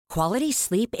Quality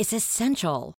sleep is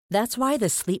essential. That's why the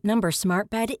Sleep Number Smart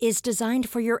Bed is designed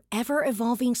for your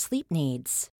ever-evolving sleep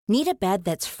needs. Need a bed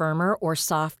that's firmer or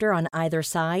softer on either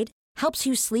side? Helps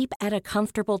you sleep at a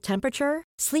comfortable temperature?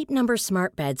 Sleep Number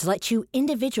Smart Beds let you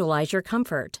individualize your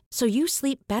comfort, so you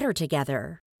sleep better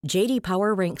together. J.D.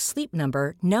 Power ranks Sleep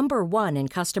Number number 1 in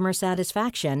customer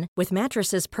satisfaction with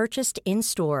mattresses purchased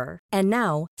in-store. And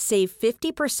now, save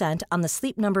 50% on the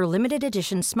Sleep Number Limited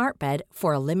Edition Smart Bed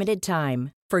for a limited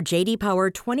time. For J.D. Power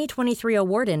 2023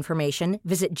 award information,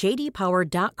 visit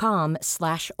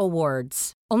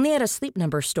jdpower.com/awards. Only at a Sleep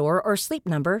Number store or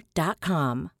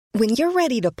sleepnumber.com. When you're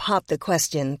ready to pop the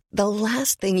question, the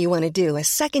last thing you want to do is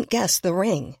second-guess the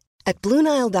ring. At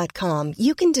BlueNile.com,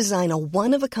 you can design a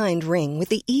one-of-a-kind ring with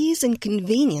the ease and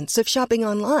convenience of shopping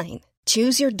online.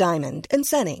 Choose your diamond and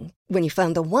setting. When you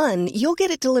find the one, you'll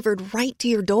get it delivered right to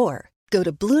your door. Go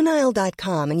to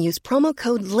BlueNile.com and use promo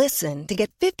code LISTEN to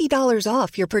get $50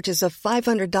 off your purchase of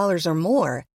 $500 or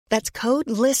more. That's code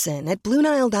LISTEN at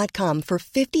BlueNile.com for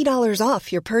 $50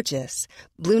 off your purchase.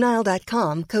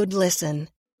 BlueNile.com, code LISTEN.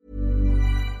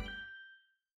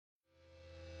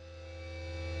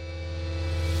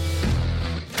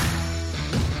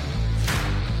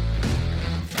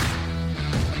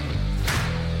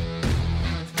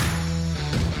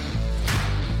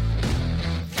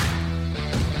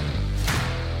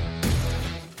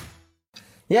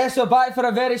 Yes, we're back for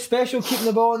a very special Keeping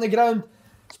the Ball on the Ground.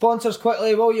 Sponsors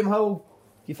quickly, William Hill.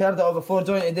 You've heard it all before.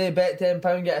 Join today, bet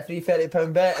 £10, get a free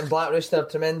 £30 bet, and Black Rooster,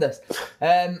 tremendous.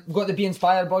 We've got the Be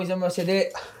Inspired boys in with us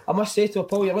today. I must say to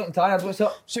Paul, you're looking tired. What's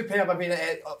up? Superb. I've been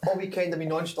all weekend. I've been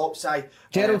non-stop, Si.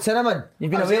 Gerald Cinnamon,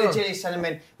 you've been away. Jerry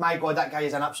Cinnamon. My God, that guy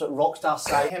is an absolute rock star,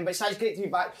 Si. But Si, it's great to be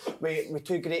back with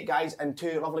two great guys and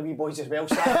two lovely wee boys as well,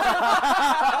 Si.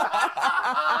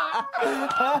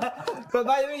 But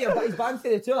by the way, you've got his band for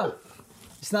the tour.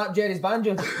 Snapped Jerry's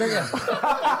banjo, didn't you?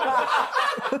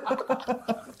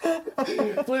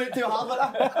 Flew it too hard with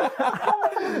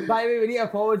that. By the way, we need to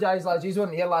apologise, lads. You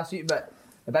weren't here last week, but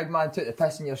the big man took the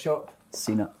piss in your shop.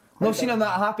 Seen it. Not seen him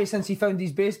that happy since he found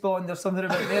his baseball and there's something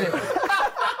about Mary.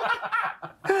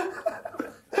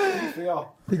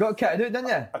 You got kitted out, didn't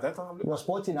you? I did. You were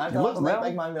spotting that. You looked well.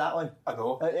 Big man with that one. I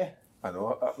know. Don't you? I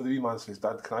know. The wee man says,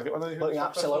 Dad, can I get one of you? Looking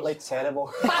absolutely terrible.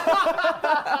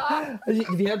 Have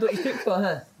you heard what you took for,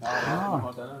 huh?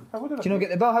 No. Do you not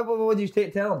get the bill? What did you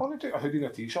take? Tell I him. want to take a hoodie and a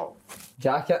t-shirt.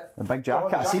 Jacket. The big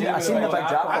jacket. I seen the big I had the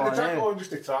jacket jacket on. on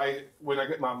just to try when I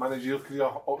get my managerial career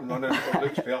up and running. It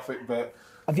looks perfect, but...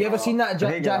 Have you ever seen that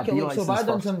Hey, jacket yeah, look so bad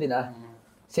on somebody now?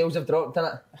 Sales have dropped,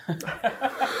 innit?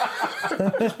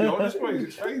 Just be honest, boys,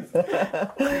 it's fine. They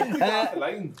can take half a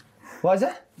line. What is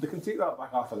it? They can take that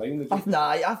back half a line. Nah,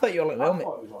 I thought you were looking well, I mate.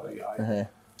 thought it was alright, aye.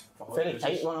 Very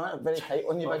tight one, isn't it? Very tight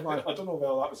one, you big man. I don't know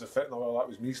whether that was a fit or whether that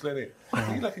was me, Slenny. What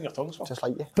are you licking your tongues for? Just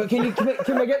like you. But can we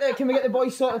get the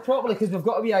boys sorted properly? Because we've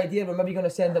got a wee idea. We're maybe going to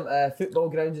send them to football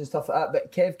grounds and stuff like that.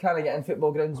 But Kev can't get in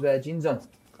football grounds with jeans on.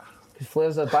 Because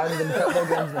Flares are banned in the football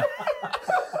grounds now.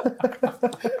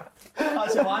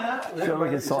 That's the one, eh? Sure we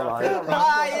can sort that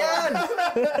out.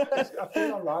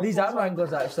 These are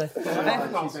Wranglers, actually.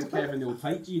 Kevin, the old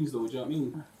tight jeans though, do you know what I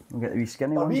mean? We'll get the wee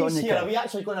skinny Are ones we on you. here? Are we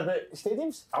actually going about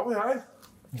stadiums? Are we, aye?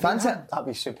 Fancy it? That'd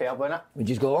be superb, wouldn't it? We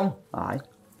just go on. Aye.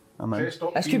 I'm in. Dressed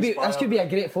up, This be could inspired. be a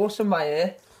great foursome, by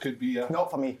eh? Could be, yeah.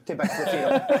 Not for me. Too big for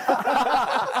freedom.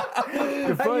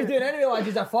 How you doing anyway,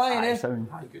 lads? You're flying, Aye, eh? sound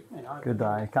Aye, good mate, aye. good.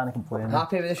 Aye, can't complain.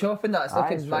 Happy with the shopping? That's Aye,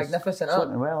 looking it's magnificent, It's huh?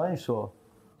 looking well, eh? So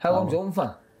How long's it open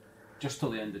for? Just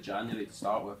till the end of January to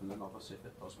start with, and then obviously if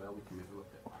it does well, we can maybe look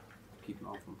at keeping it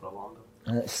on for a longer.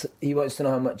 And he wants to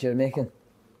know how much you're making.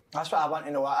 That's what I want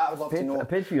to know. I would love to know. I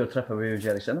paid for your trip away with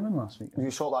Jerry Cinnamon last week. You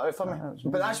sort that out for me.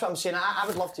 But that's what I'm saying. I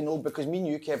would love to know because me and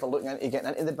you, Kev, are looking into getting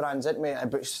into the brands, aren't we?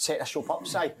 About setting a shop up,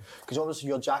 Si. Because obviously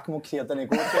your Giacomo career didn't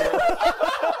go too well.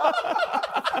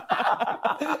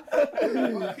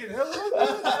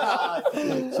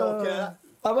 So,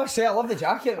 I must say, I love the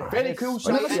jacket. very cool.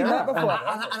 I've never seen that before.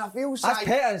 And I feel, Si. That's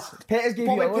Peters. Peters gave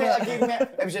you Bobby a loan. Petter gave me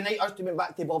it was a night us to went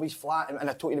back to Bobby's flat and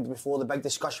I told you before the big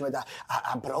discussion with a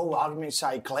brawl argument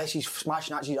side Gillespie's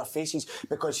smashing at our faces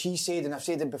because he said, and I've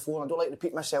said it before and I don't like to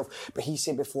repeat myself, but he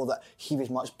said before that he was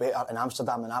much better in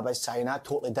Amsterdam than I was, Si, and I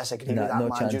totally disagree with that no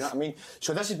man, chance. do you know what I mean?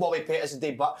 So this is Bobby Petters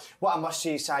today, but what I must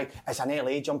say, Si, it's an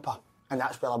LA jumper and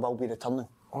that's where I will be returning.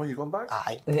 Oh, you going back?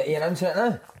 Aye. You're announcing it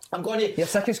now? I'm going to... You're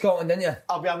sick of Scotland, didn't you?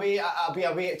 I'll be away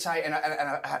at Si, and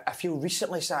I feel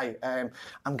recently, Si,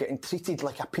 I'm getting treated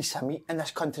like a piece of meat in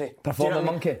this country. Performing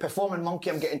monkey. Performing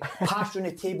monkey. I'm getting passed around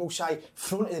the table, Si,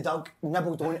 thrown to the dug,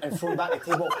 nibbled on and thrown back to the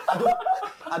table.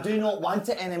 I do not want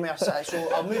it anymore, Si,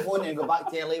 so I'll move on and go back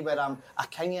to LA where I'm a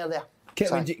king here there.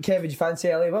 Kev, would you fancy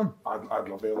LA1? I'd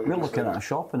love LA. We're looking at a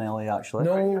shop in LA actually.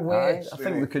 No way. I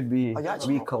think there could be Are you a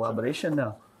actually- wee collaboration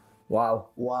there. Wow.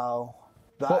 Wow.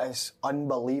 That What? is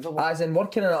unbelievable. As in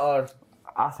working in it, or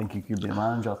I think you could be a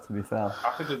manager, to be fair.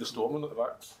 I could do the Storming at the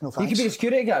back. No you thanks. could be a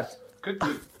security guard. Could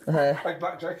do. Big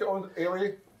black jacket on, LA,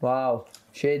 Wow.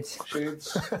 Shades.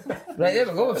 shades. Right, there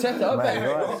we go. We've set it up.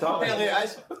 Really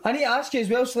is. I need to ask you as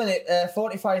well, Slinny,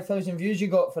 45,000 views you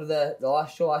got for the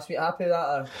last show last week. Happy with that?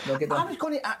 Or no good I one? was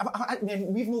going to. I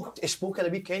mean, we've not spoken the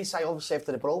weekend, Si, obviously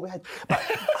after the brawl we had. But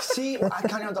see, I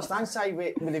can't understand, Si,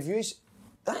 with the views.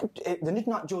 The new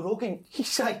Nut Joe Rogan,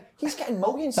 he's getting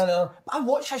millions. I know. But I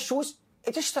watch his shows.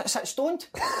 It just sits stoned.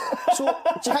 So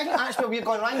do you think that's where we're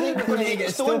going, Randy? We're going to get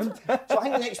stoned. So I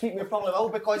think the next week we probably will,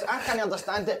 because I can't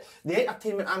understand it. The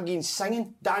entertainment I'm getting,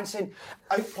 singing, dancing,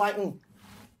 outplanking.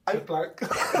 Black.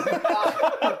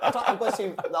 I'm going to say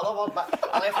the other word, but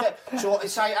I left it. So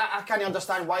I can't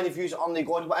understand why the views are only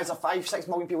going. What is there, 5-6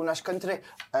 million people in this country,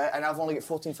 and I've only got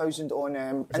 14,000 on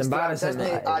Instagram. embarrassing, Doesn't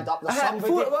mate. it add up? There's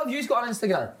somebody. What have you got on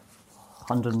Instagram?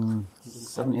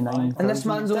 179. And this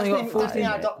man's only got Doesn't 14.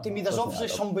 add up to me. There's obviously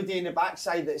somebody in the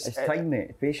backside that's It's time,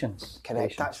 mate. Patience.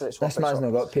 correct. Patience. That's what it's. This man's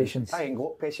not got patience. I ain't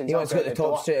got patience. He wants to I'll get out the top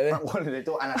door. straight away. I'm going to the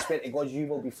door, and I swear to God, you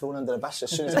will be thrown under the bus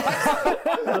as soon as. I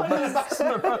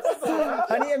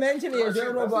need to mention to you as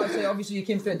well, Rob, actually, obviously you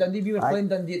came through Dundee. We were playing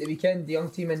Dundee at the weekend, the young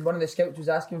team, and one of the scouts was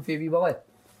asking for you, wee Willie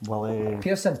Willie,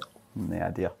 Pearson. no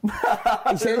idea.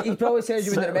 He probably says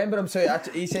you wouldn't remember him, so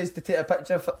he says to take a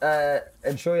picture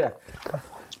and show you.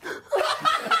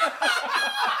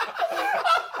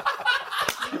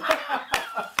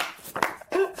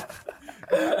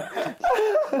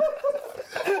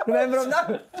 Remember him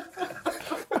now?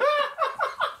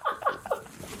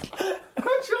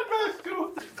 What's your best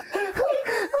goal?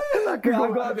 I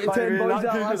got about 10 boys out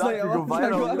last night. That could go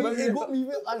viral. He got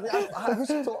me. I was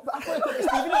talking. I thought it was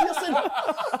Stephen Pearson.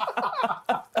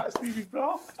 Stevie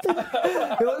Brown.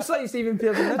 He looks like Stephen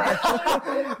Pearson, doesn't he?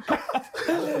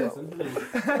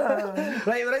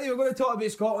 Right, we're going to talk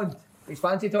about Scotland. He's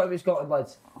fancy talking about Scotland,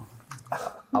 lads.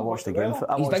 I watched the game.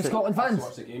 He's big Scotland To fans.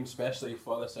 watch the game, especially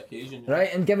for this occasion.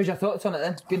 Right, and give us your thoughts on it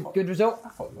then. Good result. I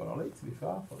thought they were alright, to be fair.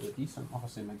 I thought they were decent.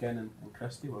 Obviously, McGinn and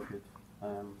Christie were good.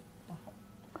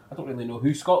 I don't really know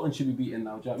who Scotland should be beating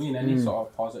now. Do you know what I mean? Any sort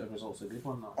of positive results, a good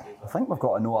one. I think we've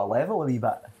got to know our level a wee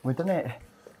bit. We didn't.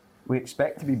 We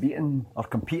expect to be beating or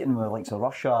competing with the likes of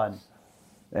Russia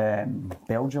and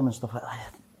Belgium and stuff like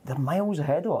that. They're miles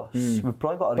ahead of us. We've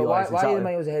probably got to But why realise are exactly. you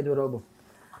miles ahead of Robbo?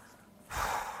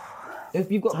 If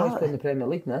you've got boys playing the Premier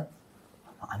League now.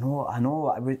 I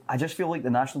know. I just feel like the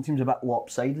national team's a bit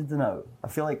lopsided now. I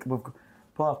feel like we've got,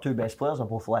 probably our two best players are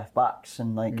both left backs,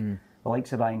 and like the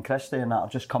likes of Ryan Christie and that are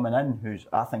just coming in. Who's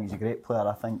I think he's a great player.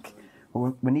 I think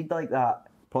we need like that,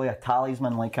 probably a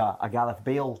talisman like a Gareth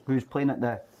Bale who's playing at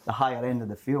the higher end of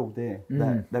the field.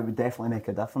 That would definitely make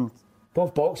a difference.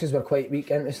 Both boxes were quite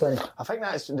weak, aren't they, Slinny? I think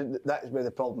that's where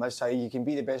the problem is. You can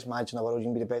be the best manager in the world, you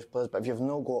can be the best players, but if you've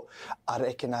not got a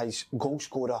recognised goal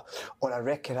scorer or a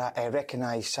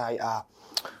recognised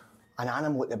an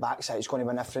animal at the backside, it's going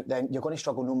to be different. Then you're going to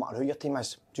struggle no matter who your team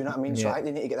is. Do you know what I mean? So I think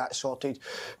they need to get that sorted.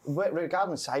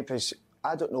 Regarding Cyprus,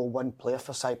 I don't know one player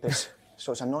for Cyprus.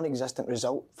 So it's a non-existent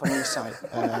result for me, Si.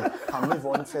 I'll move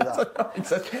on for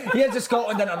that. Here's the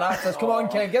Scotland internationals. Come on,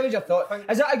 Ken, give us your thought.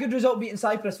 Is that a good result beating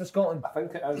Cyprus for Scotland? I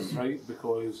think it is, right,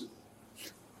 because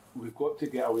we've got to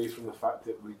get away from the fact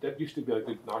that we did used to be a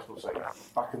good national side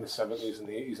back in the 70s and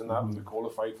the 80s and that when we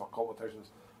qualified for competitions.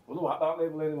 We're not at that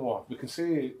level anymore. We can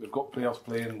say we've got players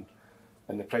playing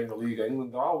in the Premier League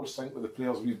England. I always think with the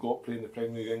players we've got playing in the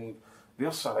Premier League England,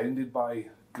 they're surrounded by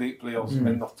great players in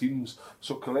their teams.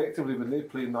 So collectively, when they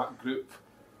play in that group,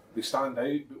 they stand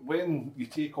out. But when you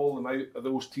take all them out of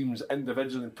those teams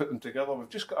individually and put them together, we've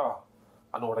just got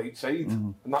an alright side,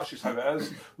 and that's just how it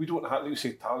is. We don't have, like you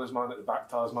say, talisman at the back,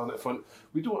 talisman at the front.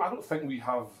 I don't think we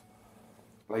have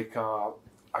like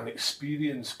an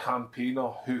experienced campaigner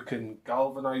who can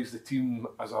galvanise the team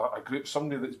as a group.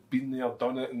 Somebody that's been there,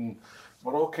 done it, and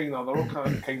they're all kind of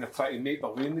trying to make their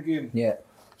way in the game. Yeah.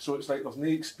 So it's like there's no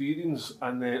experience,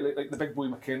 and like the big boy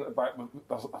McKenna at the back,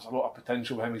 there's a lot of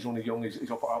potential with him. He's only young, he's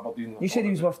up at Aberdeen. You said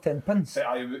he was worth 10 pence.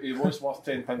 He was worth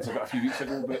 10 pence about a few weeks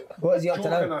ago, but What is he up to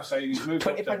joking now? aside, he's moved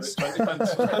up to 20 pence. about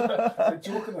 20 pence.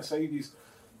 Joking aside,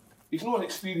 he's not an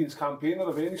experienced campaigner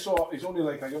of any sort. He's only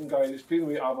like a young guy that's playing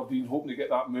away at Aberdeen, hoping to get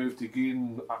that move to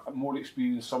gain more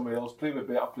experience somewhere else, play with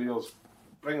better players,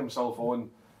 bring himself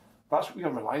on. that's what we're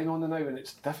relying on now, and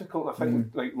it's difficult. I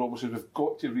think, like Robert said, we've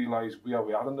got to realise where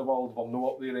we are in the world. We're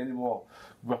not up there anymore.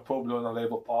 We're probably on a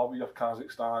level par with your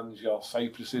Kazakhstans, your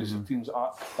Cypruses, the teams.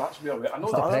 That's where we are. I know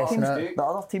The the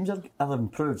other teams have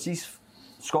improved. See,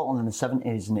 Scotland in the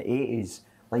 70s and the 80s,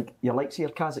 like your likes of your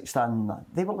Kazakhstan,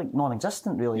 they were like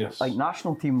non-existent really, like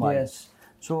national team wise. Yes.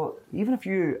 So even if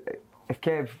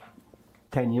Kev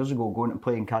 10 years ago going to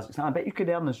play in Kazakhstan, I bet you could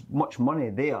earn as much money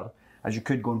there as you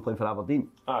could go and play for Aberdeen.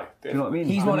 Aye, do you know what I mean?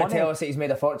 He's want to tell us that he's made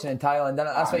a fortune in Thailand, isn't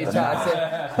it? That's what he's trying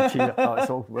to say. Oh, it's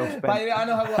all well spent. By the way, I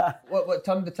know what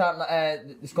turned the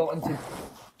Tartan, the Scotland team.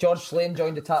 George Slane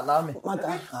joined the Tartan Army. My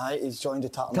dad, aye, he's joined the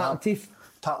Tartan Tartan Army. Teeth.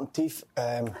 Tartan Teeth,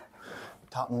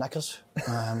 Tartan Knickers,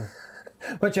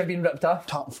 Which have been ripped off.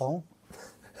 Tartan Fall.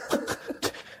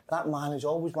 That man has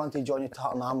always wanted to join the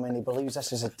Tartan Army and he believes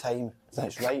this is the time that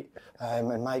it's right.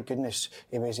 And my goodness,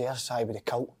 he was there side with the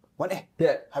coat, wasn't he?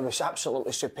 Yeah. It was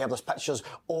absolutely superb. There's pictures,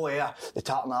 oh yeah, the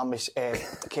Tartan Army's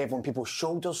Kev on people's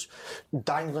shoulders,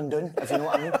 dangling down, if you know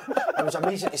what I mean. It was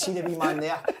amazing to see the wee man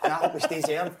there, and I hope he stays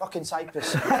there in fucking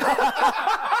Cyprus.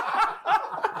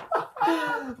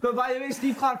 But by the way,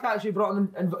 Steve Clark actually brought him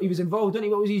in, and he was involved, didn't he?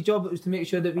 What was his job? It was to make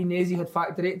sure that we Nazi had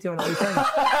Factor 80 on all the time.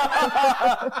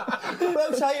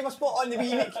 Well, sorry, we're spot on the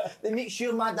wee mate. They make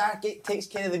sure my dad takes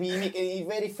care of the wee mate. He's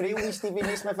very frail, he's Stevie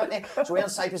Naismith, isn't he? So we're in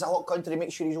Cyprus, a hot country,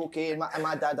 make sure he's okay, and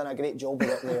my dad done a great job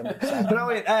with it.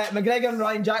 Brilliant. McGregor and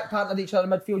Ryan Jack partnered each other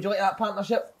in midfield. Do you like that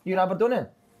partnership? You and Aberdonian?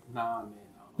 Nah, mate,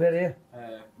 no. Where are you?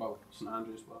 Well, St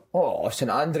Andrews, but... Oh, St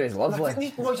Andrews, lovely.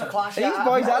 These boys are classy. These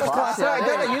boys are classy. I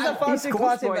don't know, you're a fancy East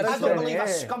Coast classy. boys. but I it's don't fine, believe yeah.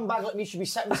 a scumbag like me should be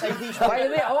sitting beside these By boys.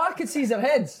 the way, all I could see is their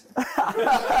heads.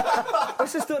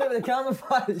 What's the story with the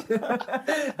camouflage?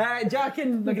 Jack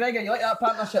and McGregor, you like that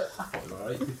partnership? I thought it was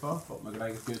alright before. I thought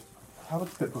McGregor could... I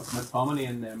would put McTominay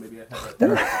in there, maybe a hit.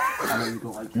 I know you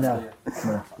don't like him. No.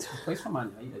 He plays for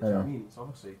Man United, do you know what I mean? It's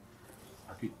obviously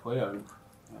a good player and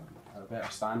a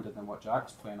better standard than what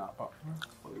Jack's playing at, but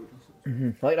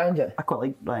Like Ryan Jack? I quite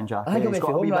like Ryan Jack. I think He's if got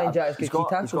you a home wee Ryan bit of- Jack's he's good, he got a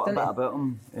tackles, bit doesn't about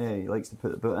him. He likes to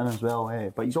put the boot in as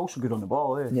well. But he's also good on the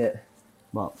ball. Yeah.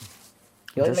 But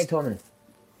You like Just- McTominay?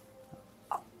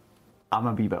 I'm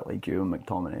a wee bit like you and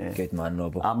McTominay. Good man,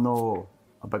 Robbo. I'm no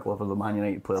a big lover of the Man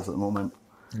United players at the moment.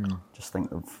 Just think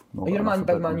they've not you're a got enough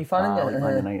big about Man them. U fan, I aren't like you?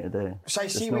 Man United. So I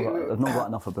Just see not we- got- they've not got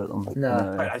enough about them. No.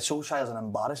 Solskjaer's an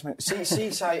embarrassment.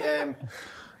 See,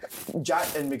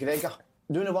 Jack and McGregor.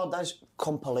 Do you know what that is?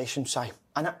 Compilation,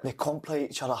 and they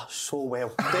complete each other so well.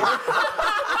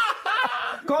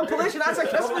 Compilation, that's a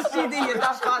Christmas CD, you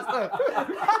daft bastard.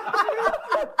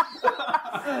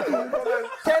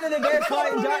 10 of the best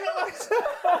fighting Jack.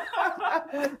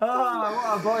 Oh,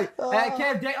 what a boy.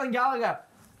 Kev, Declan Gallagher.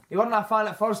 You weren't a fan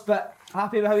at first, but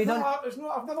happy with how he done? No,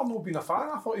 I've never not been a fan.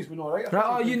 I thought he's been alright. Right,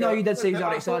 oh, you know you did say he was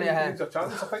alright, sorry, He needs a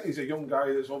chance. I think he's a young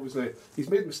guy that's obviously... He's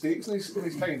made mistakes in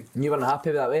his time. And you weren't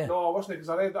happy with that way? No, I wasn't, because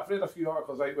I've read a few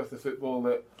articles out with the football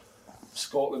that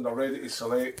Scotland are ready to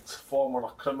select former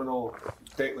criminal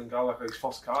Declan Gallagher his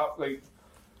first cap. Like,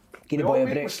 Give we the boy all a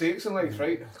make break. mistakes in life,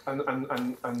 right?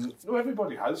 And no,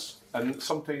 everybody has. And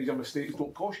sometimes your mistakes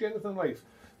don't cost you anything in life.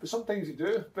 But sometimes you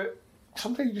do. But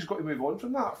sometimes you just got to move on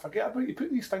from that. Forget about it. You put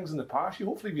these things in the past. You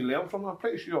hopefully you learn from them. I'm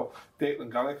pretty sure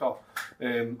Declan Gallagher,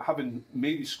 having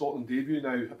made his Scotland debut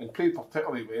now and played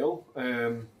particularly well,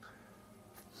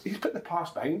 he's put the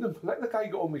past behind him. Let the guy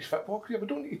get on with his football career. We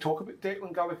don't need to talk about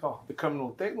Declan Gallagher, the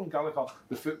criminal. Declan Gallagher,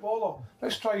 the footballer.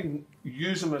 Let's try and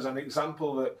use him as an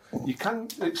example that you can.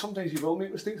 Like, sometimes you will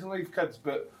make mistakes in life, kids,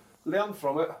 but learn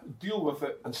from it, deal with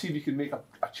it, and see if you can make a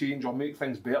change or make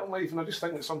things better in life. And I just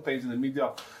think that sometimes in the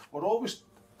media, we're always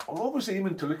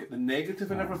aiming to look at the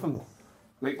negative and everything.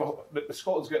 Like, the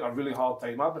Scotland's getting a really hard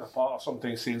time. I've been a part of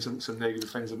sometimes saying some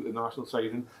negative things about the national side,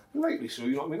 and rightly so,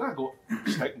 you know what I mean? I got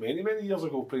stick many years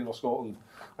ago playing for Scotland,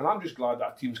 and I'm just glad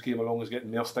that teams came along as getting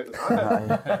more stick than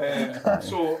I did.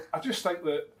 So I just think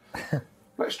that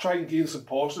let's try and gain some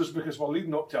positives, because we're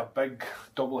leading up to a big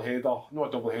double-header. Not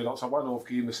a double-header, it's a one-off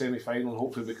game, the semi-final, and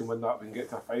hopefully we can win that and get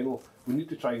to a final. We need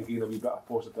to try and gain a wee bit of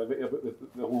positivity about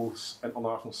the whole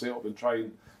international setup and try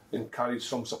and encourage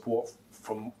some support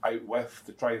from out with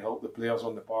to try and help the players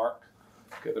on the park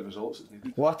get the results that's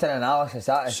needed. What an analysis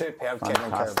that is. Superb,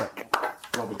 Kevin Kirby.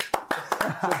 Rubbish.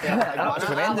 That's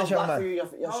tremendous, young man.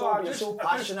 You're so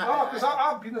passionate. Because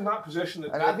I've been in that position.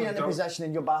 And I've been in the position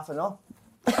and you're baffing off.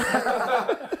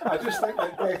 I just think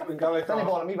that Declan Gallagher... Don't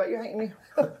bother me, but you think me.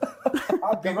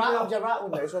 I've been You're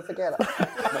rattled now, so forget it.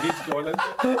 My head's gone in.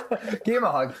 Give him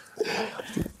a hug.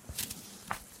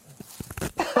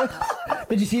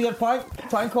 Did you see their plank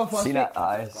off last Seen week? it,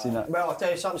 aye, seen it. Well, I'll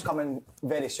tell you, something's coming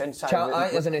very soon.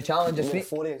 There's a new challenge this week.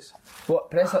 4 days. What,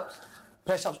 press ups?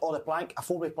 Press ups or the plank, a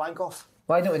 4-way plank off.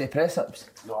 Why don't we do press ups?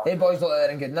 No. Hey boys, look like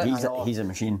they're in good nick. He's a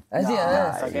machine. Is he?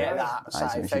 Forget that. Aye,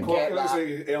 Si, aye, forget Looks that. like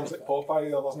he earns like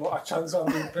Popeye. There's not a chance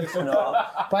I'm being pressed on.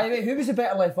 By the way, who was the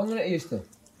better left winger that you used to?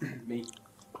 Me.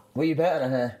 Were you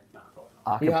better?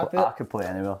 You happy with I it? could play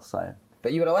anywhere, so.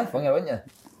 But you were a left winger, weren't you?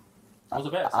 I was a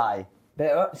better. Aye.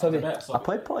 Better what? Sorry. I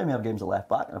played probably more games at left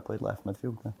back than I played left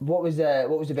midfield. Yeah. What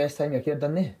was the best time your career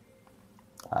done there?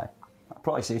 Aye. I'd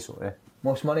probably say so, yeah.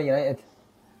 Most money United.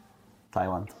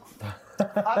 Thailand.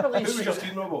 I believe Who was your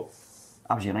team, Robo?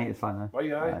 I was a United fan, Why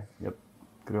you aye? Yep.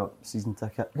 Grew up season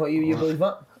ticket. What you believe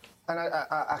what? And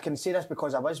I can say this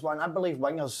because I was one. I believe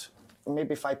wingers,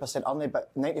 maybe 5% only,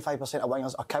 but 95% of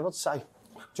wingers are cowards, Si.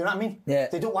 Do you know what I mean? Yeah.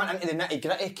 They don't want into the nitty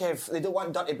gritty, Kev. They don't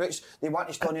want dirty boots. They want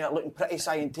to stand there looking pretty,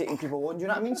 Si, and taking people on. Do you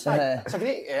know what I mean, Si? It's a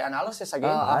great analysis again.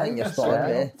 I think you're spot on,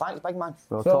 yeah. Thanks, big man.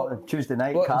 We were So, talking Tuesday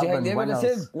night, What, do you think Carbon they were the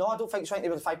winners. same? No, I don't think 20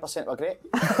 with 5% were great.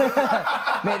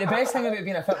 Mate, the best thing about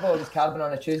being a footballer was Carbon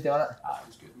on a Tuesday, wasn't it? Ah, it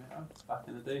was good, mate. Back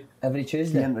in the day. Every He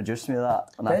Tuesday. introduced me to that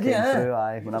when I Did he, came eh? through.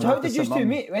 Aye, when I So how moved to did you St two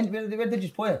Mirren. meet? Where did you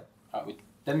play? We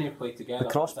didn't even play together. The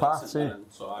cross I was at paths, St eh? Mirren,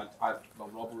 so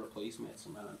Rob replaced me at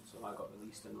St Mirren, so I got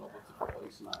released and Rob took the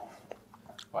place and that.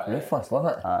 But, Ruthless, love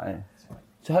it. Aye.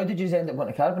 So how did you end up going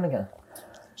to Carbon again?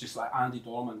 just like Andy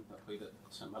Dorman that played at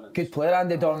St Mirren. Good player,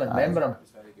 Andy Dorman. Remember him? He was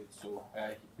very good. So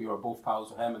we were both pals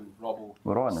with him and Robbo.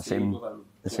 We're all in the stayed same- with him,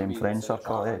 the do you same know what I mean, friend instead of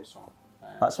circle, travelling, eh? so,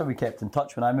 That's how we kept in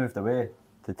touch when I moved away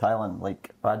to Thailand.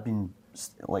 Like I'd been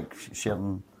like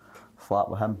sharing flat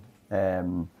with him.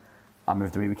 I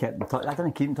moved away. We kept in touch. I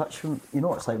didn't keep in touch with, you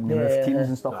know, it's like when you move teams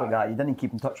and stuff like that. You didn't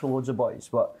keep in touch with loads of boys,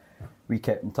 but we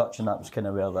kept in touch, and that was kind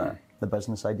of where the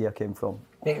business idea came from.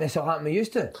 Think this will happen we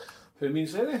used to? Who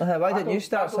means Lenny? Why didn't you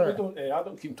start, I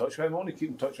don't keep in touch with him. I only keep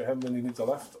in touch with him when he needs a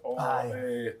lift. Or,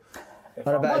 if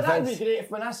Or a I'm- bit Well, of that'd be advice. great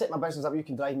if when I set my business up, you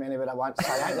can drive me anywhere I want.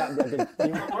 So I think that'd be a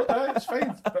good deal. Well, it's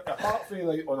fine. But apart from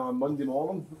like on a Monday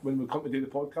morning when we come to do the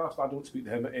podcast, I don't speak to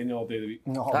him at any other day of the week.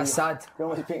 No, That's sad. We're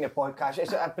only speaking the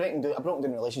podcast. I've broken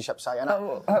down relationships, Si,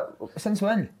 innit? Since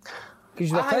when? Because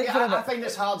you were tight for a I bit. find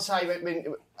it's hard, Si, when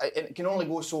it can only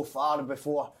go so far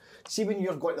before. See, when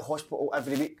you're going to the hospital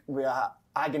every week with a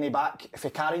agony back for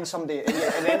carrying somebody, and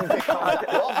then it becomes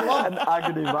An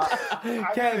agony back.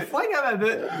 Kev, fling him a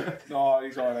boot. No,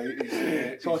 he's all right.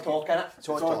 It's all talk, innit? It's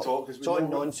all talk. talk. It's all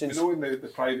nonsense. You know, in the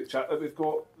private chat that we've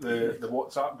got, the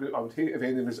WhatsApp group, I would hate if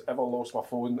any of us ever lost my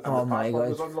phone and Oh the my password God.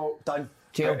 was unlocked. Done.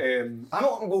 Jail. But, I'm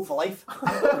not going to go for life.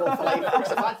 I'm not going to go for life. Because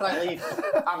the fact that I leave,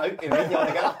 I'm out to radio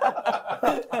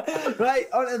altogether. Right,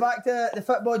 on to the back to the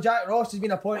football. Jack Ross has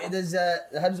been appointed as the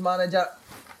Hibs manager.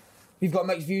 We've got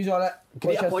mixed views on it.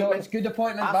 Great What's your appointment. thoughts? Good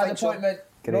appointment, I bad think so. appointment.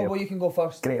 Great. Robo, you can go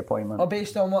first. Great appointment. Or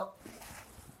based on what?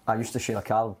 I used to share a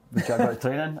car with Jug out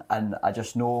training, and I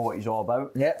just know what he's all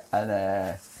about. Yeah.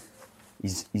 And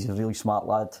he's a really smart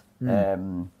lad.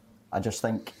 I just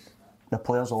think the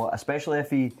players a lot, especially if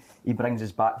he brings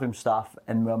his backroom staff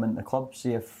in with him in the club.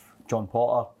 See if John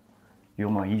Potter, you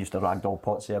know, he used to ragdoll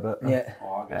Potsy about. Yeah.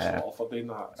 Oh, I get slaughtered for doing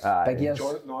that. Aye. Big ears.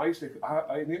 John, no, his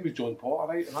name was John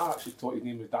Potter, right? And I actually thought his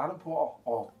name was Darren Potter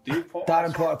or Dave Potter.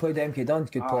 Darren Potter played MK Dons.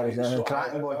 Good player. Aye, isn't he? so,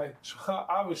 Cracking boy. So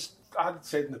I had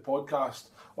said in the podcast,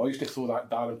 I used to throw that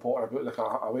Darren Potter about like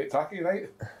a wet tacky, right?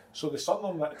 So the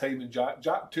Sunderland that time, and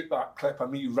Jack took that clip of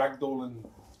me ragdolling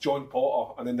John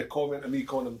Potter, and then the comment of me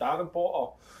calling him Darren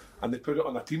Potter, and they put it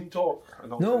on a team talk,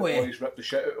 and all No the way. boys ripped the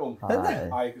shit out of him. Did they?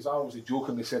 Aye, because I was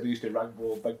joking. They said they used to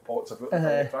ragball big pots about like a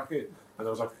wet tacky, and there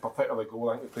was a particular goal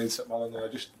I think we played St Mirren, and I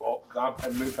just grabbed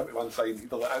him, moved him to one side, and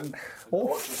headed it in. Oh,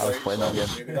 I was playing that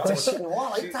game. You know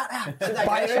what? I like that. See that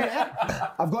By the way, aggression?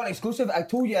 I've got an exclusive. I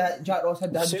told you Jack Ross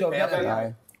had the Hibs job. Superb, didn't I?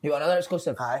 aye. You got another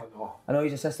exclusive? Aye. I know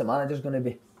he's assistant manager's going to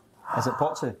be. Is it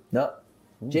Potsy? No.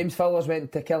 James Fowler's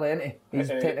went to Kelly, isn't he? He's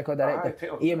technical director. aye,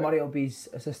 technical Ian director. Murray will be his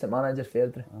assistant manager for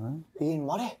Airdrie. Ian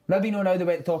Murray. Maybe no now they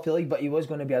went top of the league, but he was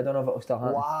going to be. I don't know if it'll still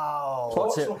happen. Wow.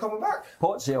 What's Potsy, still coming back?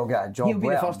 Potsy will get a job. He'll be the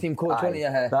with first him. team coach, Aye. won't he?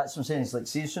 Aye. That's what I'm saying. It's like,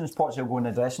 see, as soon as Potsy will go in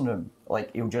the dressing room,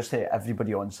 like he'll just hit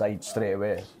everybody on side straight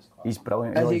away. He's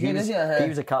brilliant. Is he Like, good, was, is he? Aye. he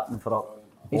was a captain for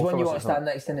He's both one of you us want as to well. stand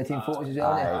next to in the team photos as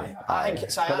well, isn't he? I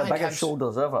think Got the biggest Hibs,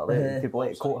 shoulders ever. Like, people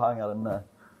like a coat hanger and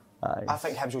I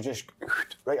think Hibs will just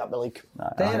right up the league.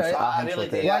 Do you, right? I really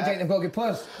do. Why do you think they've got good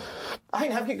players? I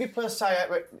think they've got good players.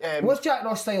 What's Jack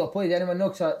Ross' style of play? Do anyone know?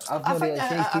 'Cause I've I not think, really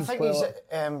seen his I teams think play a he's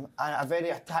lot. a very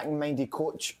attacking-minded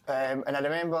coach, and I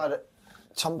remember that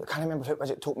I can't remember who it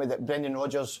was. It told me that Brendan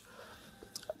Rodgers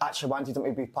actually wanted him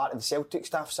to be part of the Celtic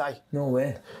staff. Si, No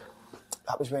way.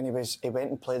 That was when he went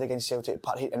and played against Celtic at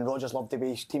Parkhead, and Rodgers loved the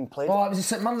way his team played. Oh, it was a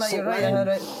St Mirren night, you're right,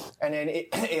 right. And then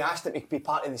he asked him to be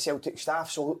part of the Celtic staff.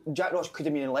 So Jack Ross could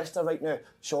have been in Leicester right now.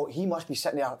 So he must be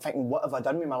sitting there thinking, what have I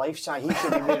done with my life, Si? He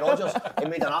should be with Rodgers. He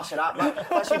made an ass of that.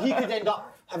 But listen, he could end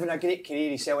up having a great career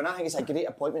himself, and I think it's a great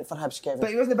appointment for Hibs, Kevin.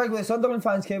 But he wasn't big with the Sunderland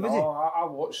fans, Kev, was he? I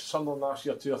watched Sunderland last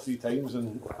year 2 or 3 times,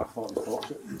 and I thought it was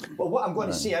toxic. Well, what I'm going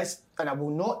to say is, and I will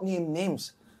not name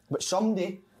names, but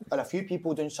somebody, and a few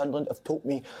people down Sunderland have told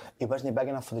me he wasn't big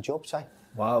enough for the job, Si.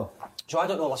 Wow. So I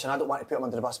don't know, listen, I don't want to put him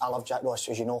under the bus. I love Jack Ross,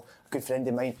 as you know, a good friend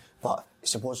of mine, but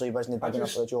supposedly he wasn't big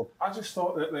enough for the job. I just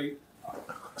thought that, like,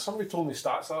 somebody told me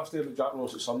stats last year about Jack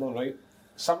Ross at Sunderland, right?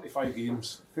 75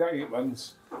 games, 38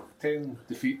 wins, 10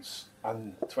 defeats,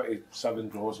 and 27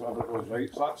 draws, whatever it was,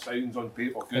 right? So that sounds on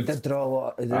paper good. He did draw a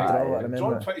lot, I remember.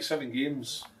 Drawing 27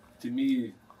 games, to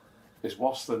me, is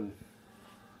worse than,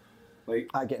 like...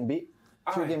 Getting beat.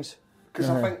 2 games. Because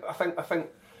I think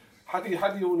had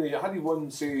he won,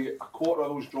 say, a quarter of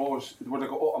those draws, he would have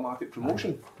got automatic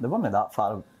promotion. They weren't that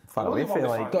far away from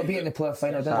it. Got beat in the playoff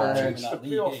final, didn't they? The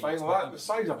playoff final, the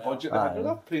size of budget they had,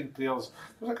 they're playing players.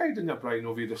 There's a guy down there, Brian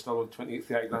Oviedo, still on 28,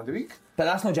 30 grand a week. But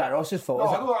that's not Jack Ross's fault, No,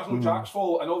 is it? I know that's not Jack's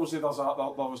fault, and obviously there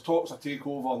was talks of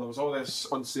takeover, and there was all this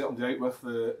uncertainty out with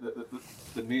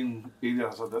the main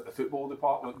areas of the football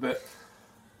department, but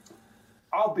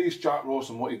I'll base Jack Ross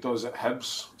on what he does at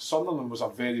Hibs. Sunderland was a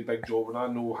very big job, and I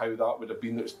know how that would have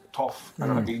been. It's tough,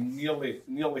 and he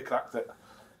nearly cracked it.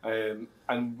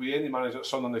 And with any manager at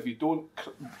Sunderland, if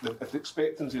the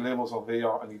expectancy levels are there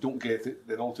and you don't get it,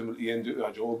 then ultimately you end up with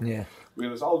a job. Yeah.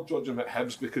 Whereas I'll judge him at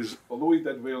Hibs because although he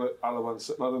did well at Alavan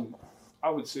St Mirren, I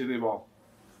would say they were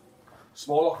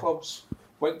smaller clubs.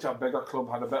 Went to a bigger club,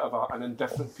 had a bit of an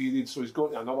indifferent period, so he's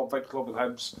going to another big club in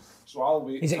Hibs. So I'll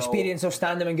wait. His experience will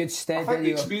stand him in good stead. I think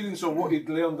the experience of what he'd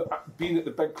learned being at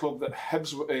the big club that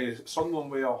Hibs,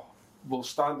 Sunderland will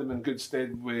stand him in good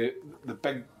stead with the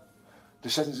big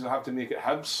decisions he'll have to make at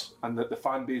Hibs and the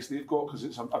fan base they've got because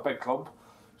it's a big club.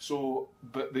 So,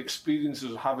 but the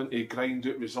experiences of having to grind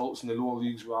out results in the lower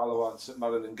leagues with Alavan and St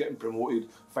Mirren and getting promoted,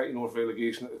 fighting off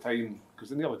relegation at the time, because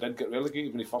they nearly did get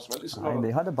relegated when he first went to St Mirren. They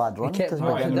had a bad run.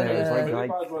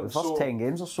 The first 10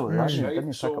 games or so, they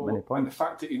didn't pick up many points. And the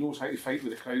fact that he knows how to fight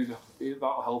with the crowd,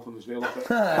 that'll help him as well.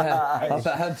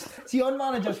 See, on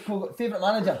managers, favourite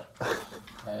manager?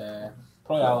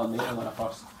 Probably Alan Maitland when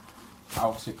I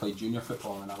obviously played junior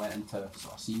football and I went into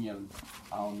sort of senior, and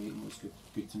Alan Maitland was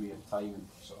good to me at the time and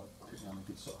sort of put me on a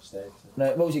good sort of stead.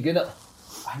 Right, what was he good at?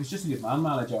 He was just a good man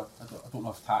manager. I don't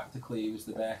know if tactically he was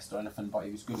the best or anything, but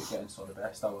he was good at getting sort of the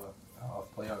best out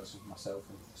of players, myself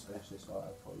and especially, so I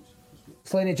thought he was good.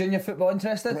 Slaney junior football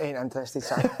interested? I ain't interested,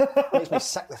 son. Makes me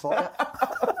sick the thought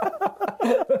of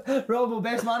it. Robbo,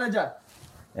 best manager?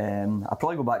 I'd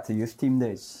probably go back to youth team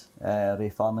days.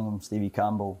 Ray Farningham, Stevie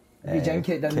Campbell. What a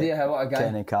guy.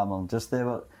 Kenny Cameron. Just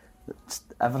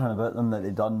everything about them that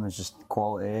they'd done was just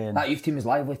quality. And that youth team was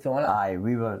lively though, wasn't it? Aye,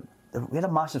 we had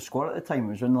a massive squad at the time.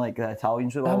 It was when like the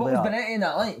Italians were all what there. What was Benetti in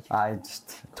that like? Aye,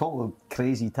 just total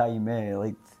crazy time, eh?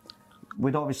 Like,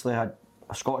 we'd obviously had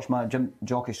a Scottish manager,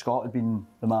 Jockey Scott had been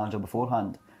the manager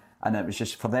beforehand, and it was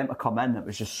just, for them to come in, it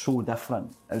was just so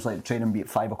different. It was like the training be at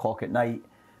 5 o'clock at night,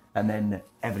 and then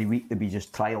every week there'd be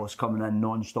just trialists coming in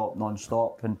non-stop,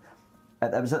 and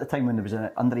it was at the time when there was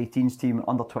an under-18s team,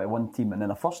 under-21 team, and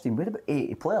then a first team. We had about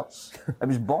 80 players. It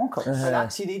was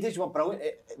bonkers. See, they days were brilliant.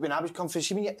 When I was coming through,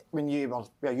 see, when you were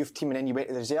a youth team and then you went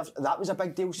to the reserves, that was a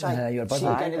big deal, Si. You were busy.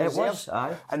 It was,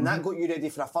 aye. And that got you ready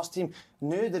for a first team.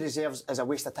 Now the reserves is a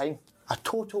waste of time. A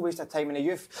total waste of time in the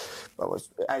youth. Well, it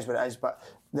is what it is, but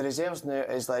the reserves now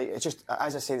is like, it's just,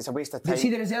 as I said, it's a waste of time. But see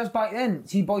the reserves back then,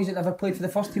 see boys that never played for the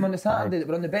first team on the Saturday that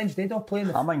were on the bench, they'd all play in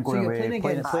the I mind going away,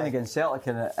 playing playing against Celtic,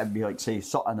 and it'd be like, say,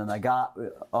 Sutton and a Gap,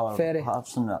 or Ferry.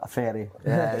 A Ferry.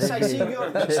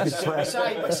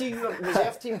 See your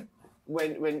reserve team.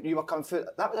 When you were coming through,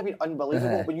 that would have been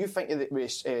unbelievable. When you think of it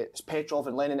with Petrov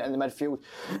and Lennon in the midfield,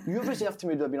 your reserve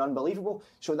team would have been unbelievable.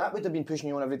 So that would have been pushing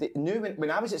you on every day. Now,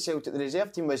 when I was at Celtic, the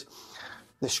reserve team was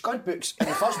the Scud books in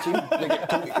the first team.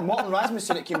 Morten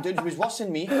Rasmussen that came down, who was worse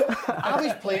than me. I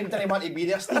was playing, didn't want to be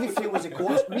there. Stevie Field was the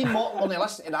coach. Me and Morten weren't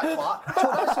listening to that clap. So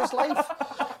that's his life.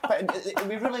 But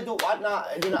we really don't want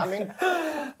that. Do you know what I mean?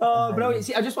 Oh, brilliant.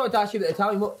 See, I just wanted to ask you about the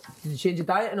Italian. Did you change your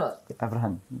diet or not?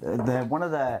 Everything. One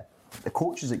of the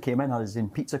coaches that came in had his own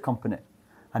pizza company,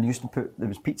 and he used to put, there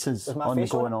was pizzas on the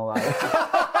go and all that.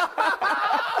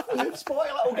 You spoil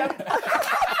little gun.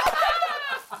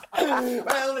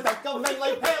 Well, they took a men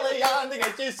like Pelé and they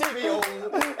get you CBO,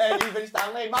 and even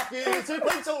Stanley Matthews who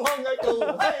played so long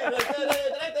ago.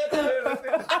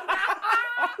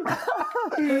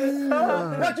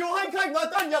 What do you like? I've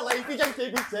not done your life. You just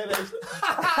take me serious.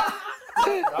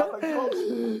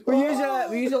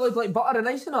 We use it like butter and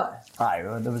ice in it. Aye,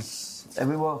 well, there was.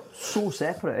 We were so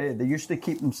separate. Eh? They used to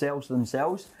keep themselves to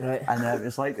themselves, right? And it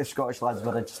was like the Scottish lads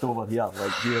were just over here,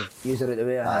 like here. Use it out the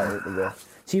way. Aye, out the way.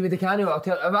 See with the canny,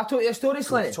 have I told you a story,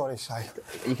 Slenny? Sorry, Si.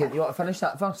 You want to finish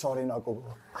that first? Sorry, no, go.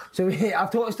 So I've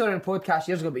told a story on a podcast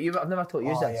years ago, but I've never told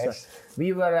you this. Yes. So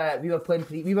we were playing.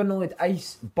 We were known with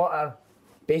ice, butter,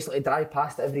 basically dry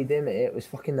pasta every day, mate. It was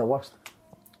fucking the worst.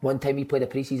 One time we played a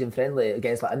pre-season friendly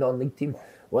against like a non-league team,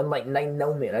 won like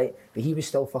 9-0, mate, right? But he was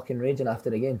still fucking raging after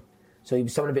the game. So he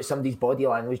was something about somebody's body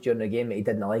language during the game that he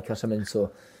didn't like or something.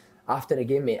 So after the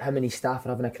game, mate, him and his staff are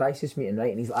having a crisis meeting,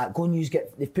 right? And he's like, go and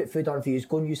they've put food on for you,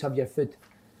 go and have your food.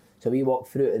 So we walk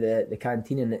through to the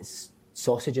canteen and it's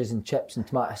sausages and chips and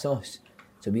tomato sauce.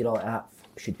 So we're all like,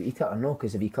 should we eat it or no?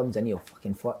 Because if he comes in, he'll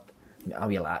fucking flip. And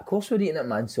we're like, of course we're eating it,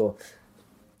 man. So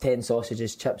 10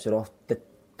 sausages, chips are off,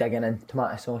 digging in,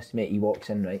 tomato sauce, mate. He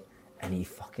walks in, right? And he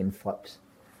fucking flips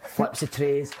the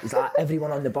trays. He's like,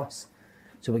 everyone on the bus.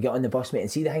 So we get on the bus, mate, and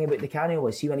see the thing about the canny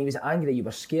was, see when he was angry, you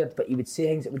were scared, but he would say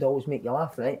things that would always make you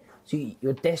laugh, right? So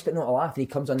you're desperate not to laugh, and he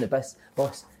comes on the bus,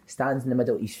 stands in the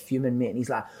middle, he's fuming, mate, and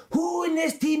he's like, who in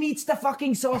this team eats the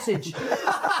fucking sausage?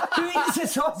 Who eats the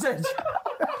sausage?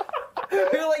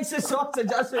 Who likes the sausage?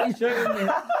 That's what he's shouting,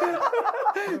 mate.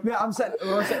 Mate,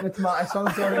 we're sitting with tomato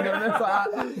sauce on and everything like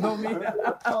that. Not me.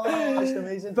 Oh, that's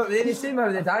amazing. But then the same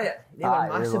with the diet. They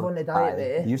were massive on the diet,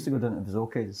 mate. They used to go down to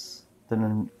Vizoki's. Down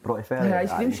in Broughty Ferry. Yeah,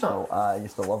 ice cream shop. I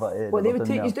used to love it. What, they would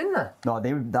take you down there? No,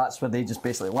 that's where they just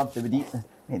basically lived. They would eat.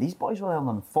 Mate, these boys were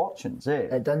earning fortunes, eh?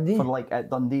 At Dundee? At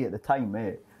Dundee at the time,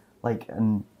 eh? Like,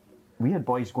 and we had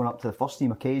boys going up to the first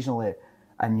team occasionally,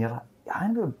 and I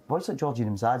remember boys like Georgie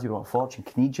Mzazi were on fortune.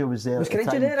 Knidia was there. Was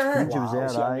Knidia there, Knidia was there,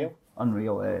 aye.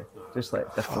 Unreal, eh? Just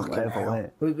like different level, eh?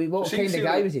 What kind of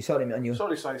guy was he? Sorry, mate, on you.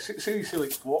 Sorry, say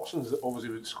like Fortsons, obviously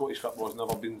with Scottish football has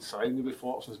never been signed with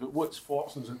Fortsons, but what's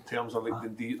Fortsons in terms of like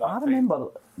Dundee at that time? I remember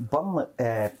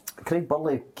Craig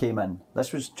Burley came in.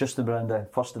 This was just around the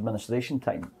first administration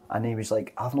time, and he was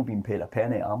like, I've not been paid a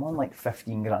penny, I'm on like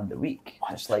 15 grand a week.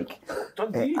 It's like,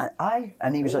 Dundee?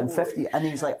 And he was on 50, and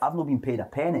he was like, I've not been paid a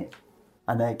penny.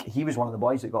 And like, he was one of the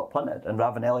boys that got punted, and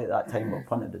Ravanelli at that time got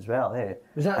punted as well, eh?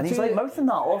 And he's like mouthing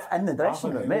that off in the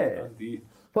dressing room, eh?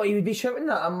 What, he would be shouting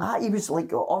that? He was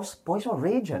like, boys were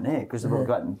raging, eh? Because they were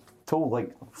getting told,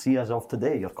 like, see as of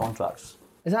today, your contracts.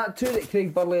 Is that true that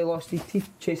Craig Burley lost his teeth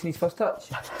chasing his first touch?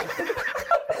 See,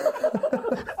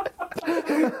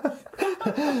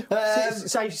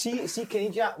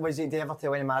 Knidia, did he ever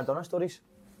tell any Maradona stories?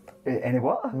 Any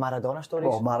what? Maradona stories?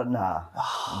 Oh, nah.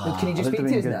 Can you just speak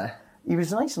to us now? He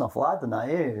was a nice enough lad and that,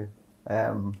 eh?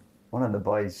 One of the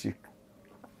boys, he's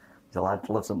a lad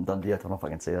who lives in Dundee. I don't know if I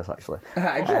can say this actually.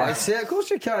 I say it, of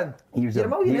course you can. You're a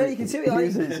millionaire, you can say what you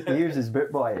like. He was his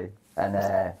boot boy, and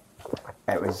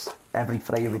it was every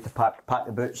Friday we'd pack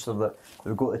the boots so that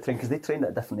we would go to the train, because they trained at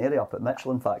a different area up at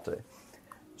Michelin factory.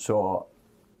 So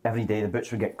every day the boots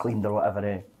would get cleaned or whatever,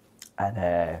 eh? And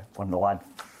one of the lad,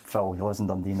 Phil, he lives in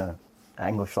Dundee now, an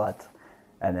English lad.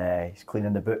 And he's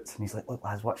cleaning the boots, and he's like, "Look,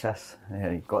 lads, watch this."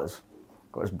 And he got his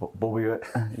bobby out.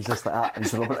 He's just like that, and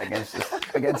he's rubbing it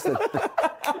against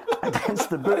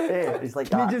the boot. Eh? He's like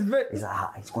that. He's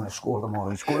like, he's going to score them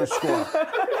all. He's going to score.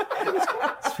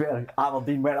 I swear,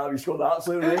 Aberdeen went out. He scored an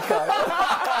absolute rake out.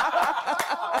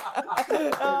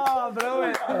 Oh,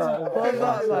 brilliant! Love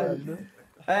that,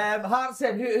 man. Hart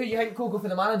said, "Who you think could go for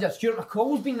the manager?" Stuart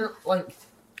McCall's been linked.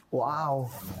 Wow.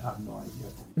 I have no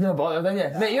idea. No bother,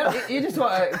 didn't you? Mate, you just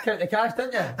want to count the cash,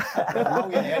 didn't you?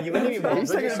 You wouldn't even He's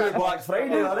thinking about Black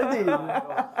Friday already.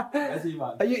 Is he,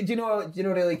 man? Do you know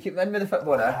really keeping in with the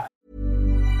football now?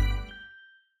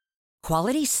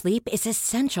 Quality sleep is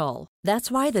essential. That's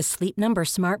why the Sleep Number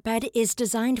Smart Bed is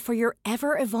designed for your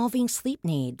ever-evolving sleep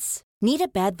needs. Need a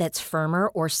bed that's firmer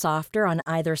or softer on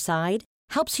either side?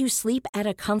 Helps you sleep at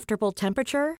a comfortable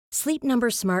temperature? Sleep Number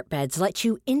Smart Beds let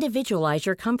you individualize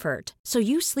your comfort, so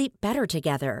you sleep better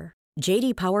together.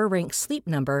 J.D. Power ranks Sleep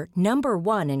Number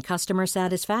 #1 in customer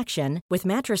satisfaction with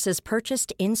mattresses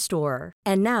purchased in-store.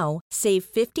 And now, save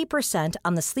 50%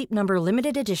 on the Sleep Number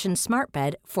Limited Edition Smart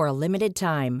Bed for a limited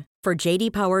time. For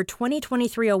J.D. Power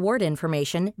 2023 award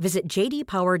information, visit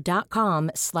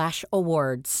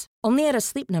jdpower.com/awards. Only at a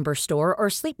Sleep Number store or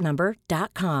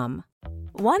sleepnumber.com.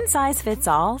 One size fits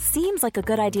all seems like a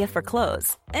good idea for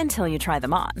clothes until you try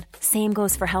them on. Same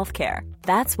goes for healthcare.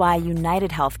 That's why United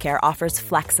Healthcare offers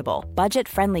flexible,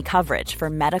 budget-friendly coverage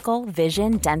for medical,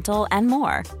 vision, dental, and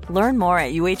more. Learn more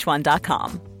at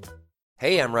uh1.com.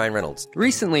 Hey, I'm Ryan Reynolds.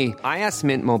 Recently, I asked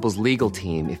Mint Mobile's legal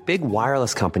team if big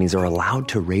wireless companies are allowed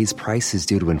to raise prices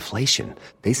due to inflation.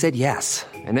 They said yes.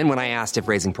 And then when I asked if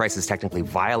raising prices technically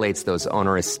violates those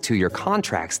onerous 2-year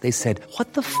contracts, they said,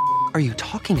 "What the f*** are you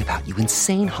talking about, you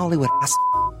insane Hollywood ass?"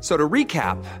 So to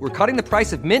recap, we're cutting the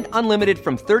price of Mint Unlimited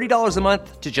from $30 a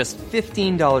month to just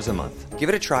 $15 a month. Give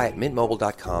it a try at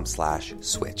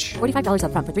mintmobile.com/switch. $45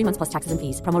 up front for 3 months plus taxes and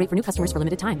fees. Promo rate for new customers for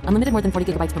limited time. Unlimited more than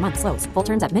 40 gigabytes per month. Slows full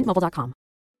terms at mintmobile.com.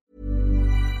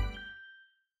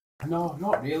 No,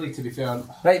 not really, to be fair.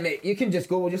 Right, mate, you can just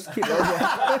go. We'll just keep going.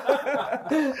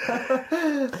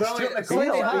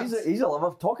 He's a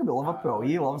Liverpool. Talk about Liverpool.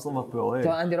 He loves Liverpool. Eh?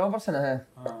 Andy Robertson,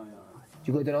 Did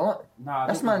you go down a lot? Nah,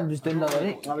 this man was doing the other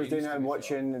week. I was doing it and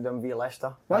watching them via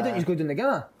Leicester. Why don't you go down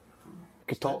together?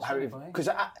 Because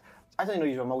I didn't know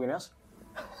you were millionaires.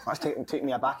 That's taking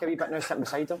me aback a wee bit now, sitting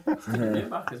beside them.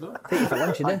 Back as well. Take you for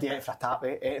lunch, you I'd did? do it for a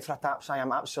tap, so I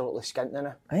am absolutely skint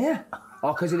now. Oh, yeah?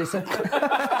 Oh, because of the sin.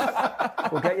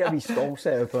 We'll get you a wee stall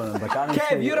set up on him.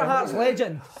 Kev, you're a Hearts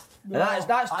legend. And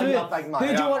that's true. I'm a big man. Who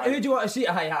do you want to see?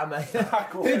 Hi, man.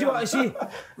 Who do you want to see?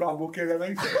 Rambo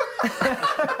United.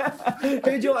 Who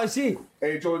do you want to see?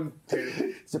 John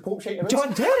Terry. Is the Pope shaking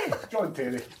John Terry? John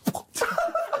Terry.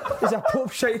 He's a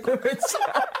Pope shite in the woods.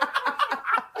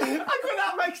 I got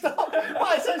that mixed up.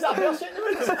 Why sounds like bear shaking the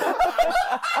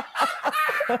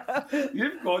woods?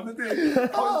 You've gone today.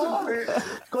 Concentrate.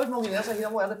 God, millionaires are here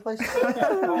all over the place.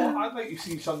 No, I'd like to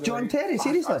see something. John Terry,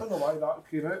 seriously? I don't know why that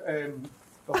came out.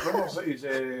 There's rumours that he's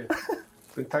been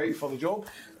titled for the job.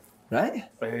 Right?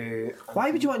 Why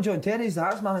would you want John Terry as the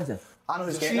Hearts manager? I know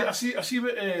who's getting it. I see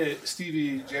what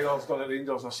Stevie Gerrard's done at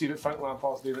Rangers, and I see what Frank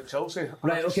Lampard's doing at Chelsea.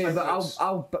 Right, okay, but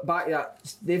I'll back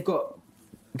that. They've got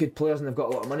good players and they've got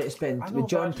a lot of money to spend. Would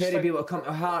John Terry be able to come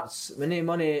to Hearts with no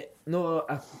money, no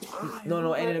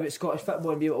anything about Scottish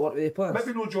football and be able to work with the players?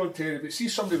 Maybe no John Terry, but see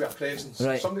somebody with a presence.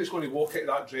 Right. Somebody that's going to walk into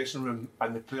that dressing room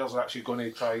and the players are actually going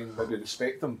to try and maybe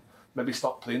respect them. Maybe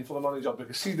start playing for the manager,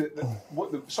 because see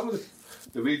some of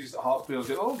the wages that Hearts players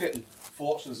get, they're all getting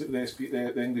fortunes at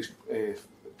the English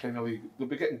Premier League. They'll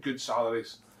be getting good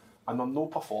salaries, and they're no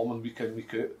performing week in,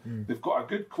 week out. They've got a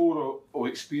good core of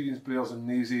experienced players in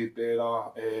Nazy,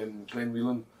 Berra, Glenn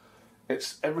Whelan.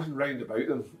 It's everything round about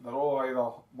them. They're all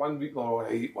either 1 week they're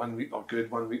alright, 1 week they're good,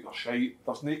 1 week they're shite.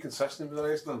 There's no consistency with the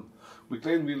rest of them. With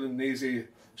Glenn Whelan, Nazy,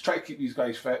 try to keep these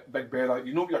guys fit. Big Berra,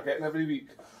 you know what you're getting every week.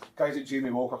 Guys like Jamie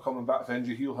Walker coming back from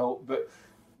injury, he'll help, but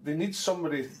they need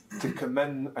somebody to come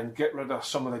in and get rid of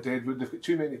some of the deadwood. They've got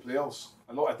too many players,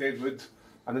 a lot of deadwood,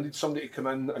 and they need somebody to come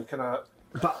in and kind of.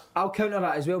 But I'll counter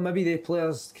that as well. Maybe the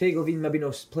players, Craig Levein, maybe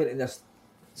not playing in this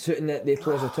suiting the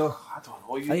players at all. I don't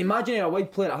know. And imagine you're a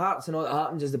wide player at Hearts and all that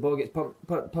happens is the ball gets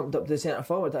pumped up to the centre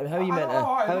forward. I mean, how are you meant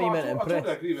to impress? I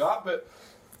totally agree with that, but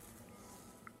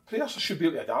players should be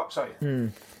able to adapt, Si.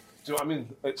 Do you know what I mean?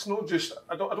 It's not just.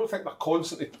 I don't think they're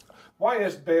constantly. Why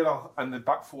is Berra and the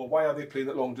back four? Why are they playing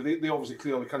it long? Do they obviously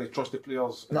clearly can't trust the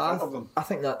players in front of them? I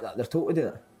think that they're totally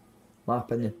doing it. My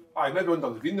opinion. Aye, maybe under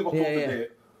Levein they were told to do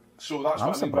it. So that's I'm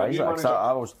what surprised I mean. because I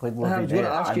always played with I was going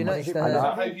to ask you next. Is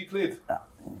that how he played?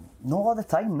 Not all the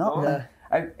time, no.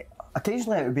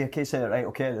 Occasionally it would be a case of, right,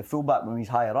 okay, the fullback when he's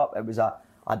higher up, it was a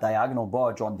diagonal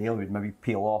ball. John Dale would maybe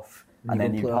peel off, and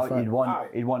then he'd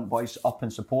want boys up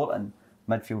and supporting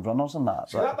midfield runners and that.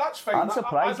 See, that's fine. I'm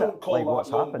surprised I don't call at that what's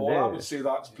long happened ball. there. I would say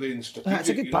that's playing strategic. That's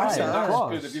a good You know what I pass, mean? that's That's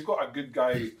good. If you've got a good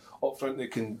guy up front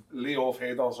that can lay off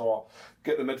headers or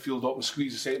get the midfield up and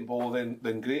squeeze the second ball, then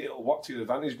great, it'll work to your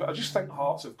advantage. But I just think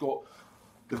Hearts they've got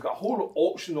a whole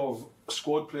option of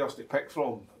squad players to pick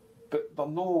from, but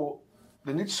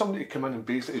they need somebody to come in and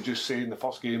basically just say in the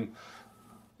first game,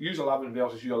 use 11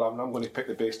 versus you 11, I'm going to pick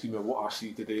the best team of what I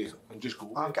see today and just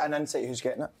go. I've got an insight who's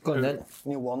getting it. Go on then.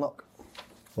 Neil Warnock.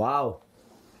 Wow.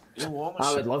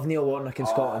 I would love Neil Warnock in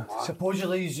Scotland.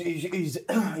 Supposedly he's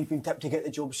been tipped to get the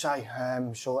job, Si.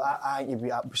 So I think he'd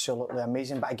be absolutely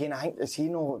amazing. But again, I think does he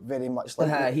know very much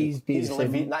like he's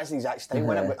Levein. That's the exact style.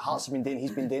 What Hearts have been doing,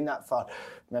 he's been doing that for.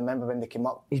 I remember when they came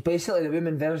up. He's basically the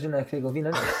women version of Craig Levein,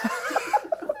 isn't he?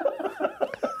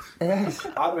 Yes.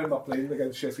 I remember playing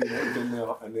against Sheffield United in there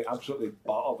and they absolutely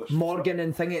battered us. Morgan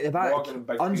and thingy at the back. Morgan and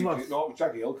Big Unsworth. No, it was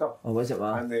Jackie Ilker. Oh, was it,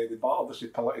 wow? And they battered us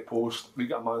with pillar to post. We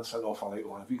got a man sitting off, I'm like,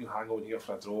 well, if we can hang on here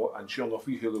for a draw. And sure enough,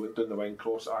 we went down the wing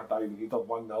cross. I dived header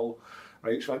 1-0.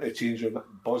 Right, so I went to the change room,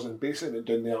 buzzing, basically went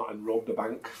down there and robbed the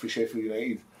bank for Sheffield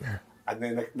United. And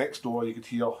then next door, you could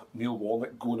hear Neil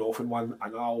Warnock going off in one.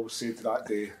 And I always say to that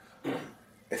day,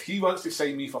 if he wants to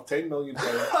sign me for £10 million, I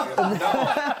am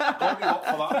never going up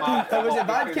for that match. That was a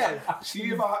bad Kev.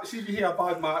 See if you hear a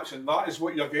bad match and that is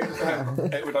what you're getting to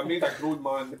him, it would have made a grown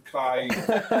man cry,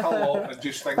 curl up and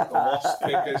just think the worst,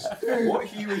 because what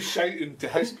he was shouting to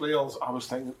his players, I was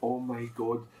thinking, oh my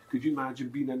God, could you imagine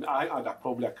being in... I'd have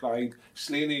probably cried.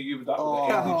 Slaney, you would have...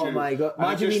 Oh my God.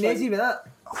 Imagine being easy with that.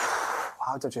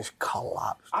 I'd have just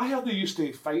collapsed. I heard they used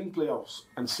to find players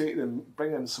and say to them,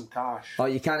 bring in some cash. Oh,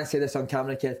 you can't say this on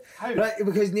camera, kid. How? Right,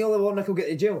 because Neil Warnock will get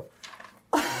to jail.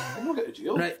 I'm not getting to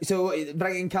jail. Right, so what,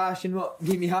 bring in cash and what?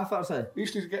 Give me half or something? He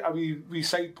used to get a wee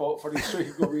side pot for his so he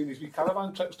could go away in his wee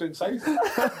caravan trips down south.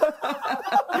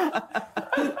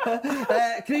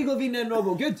 Craig Levein and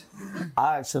Robbo, good.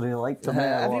 I actually really liked him.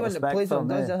 Everyone that plays him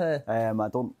does. I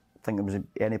don't think there was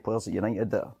any players at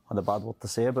United that had a bad word to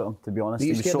say about him, to be honest. Were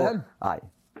you He was scared so... of him? Aye,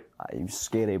 he was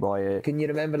scary, boy. Can you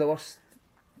remember the worst?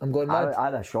 I'm going mad. I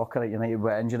had a shocker at United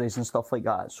with injuries and stuff like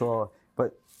that. So,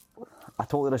 but I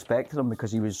totally respected him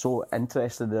because he was so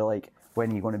interested in, like,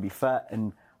 when you're going to be fit,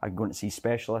 and I'm going to see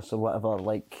specialists or whatever.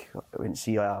 Like, I went to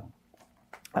see a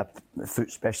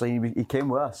foot specialist. He came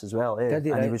with us as well, Did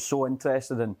he, and right? he was so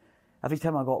interested. And every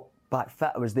time I got back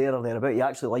fit, I was there or thereabout. He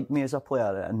actually liked me as a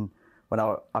player. And when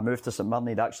I moved to St Mirren,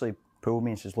 he'd actually pulled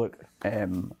me and says, "Look, I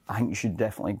think you should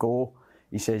definitely go."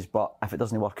 He says, "But if it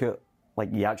doesn't work out,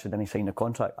 like you actually didn't sign the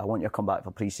contract, I want you to come back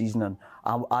for pre-season, and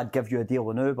I'd give you a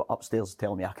deal now, but upstairs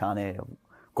telling me I can't.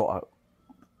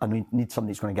 I need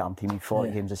somebody who's going to guarantee me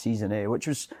 40 games a season." Which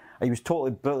was, he was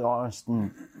totally brutally honest,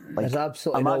 and like, There's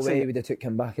absolutely no way he would have took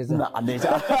him back, is there? Nah, no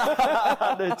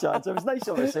chance. It was nice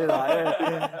of him to say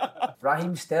that.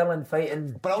 Raheem Sterling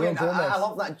fighting But Joe Gomez. I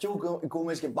love that Joe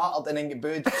Gomez get battered and then get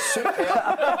booed.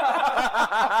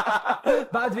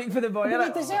 Bad week for the boy, You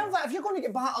innit? deserve that. If you're going to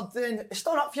get battered, then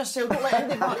stand up for yourself. Don't let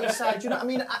anybody batter your side. Do you know what I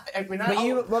mean?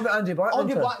 What about Andrew Blackman?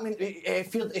 Andrew Blackman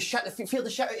feared the shit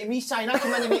out of me, saying I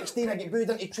come in the next day and I get booed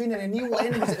into training, and Neil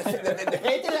Lennon was at the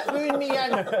head of it booing me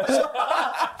in.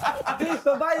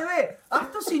 But by the way,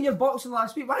 after seeing your boxing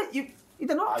last week, why you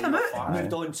did not come out? I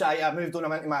moved on. I moved on. I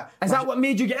went to my. Is that what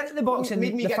made you get into the boxing?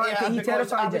 Made me the get fact that he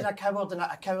because I terrified was you? a coward and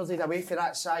I cowarded away for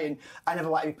that side, and I never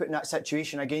want to be put in that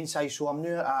situation again, side. So I'm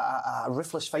now a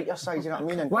ruthless fighter side. You know what I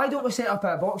mean? And Why don't we set up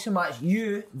a boxing match?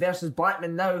 You versus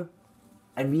Blackman now,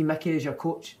 and wee Mickey is your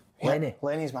coach. Lenny.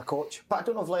 Lenny's my coach. But I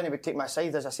don't know if Lenny would take my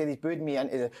side. As I said, he's booed me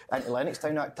into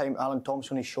Lennoxtown that time. Alan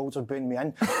Thompson, his shoulders booing me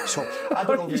in. So I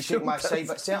don't know if he'd take my side.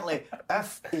 But certainly,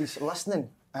 if he's listening,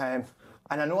 and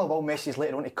I know I will message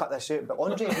later on to cut this out, but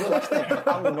Andre, if you're listening,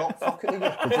 I will not fuck with you.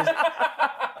 Cut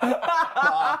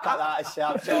that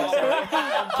out,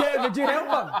 Kev, would you help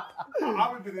him?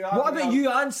 I would be the What about you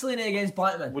and Slaney against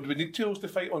Blackman? Would we need tools to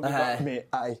fight on the Mate,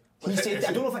 aye. He said,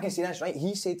 I don't know if I can say this right.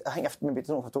 He said, I think I don't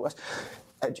know if I told this.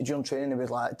 During training, he was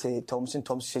like to Thompson.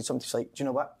 Thompson said something like, "Do you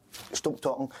know what? Stop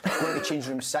talking. Go into change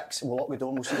room 6. We'll lock the door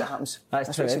and we'll see what happens."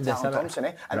 That's what he said to tremendous, Alan isn't Thompson,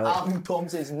 it? And Alan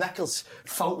Thompson's knickers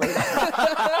felt like that.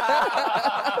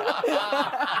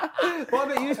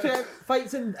 What about you, Trev?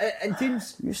 Fights in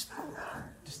teams?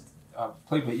 I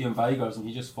played with Ian Vigurs and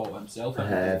he just fought himself.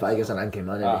 Vigurs an angry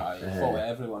man, He fought with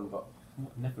everyone, but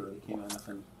never really came in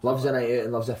anything. Loves a night out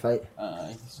and loves a fight.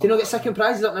 Do you not get second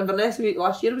prizes up in Inverness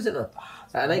last year, was it not?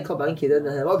 At a nightclub, I think he did.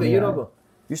 What about you, Robbo?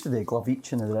 Used to do glove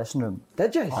each in the dressing room.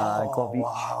 Did you? Glove each.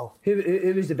 Wow.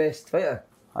 Who was the best fighter?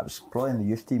 I was probably in the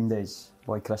youth team days.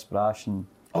 Boy, Chris Brash and...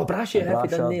 Oh, Brash, yeah, happy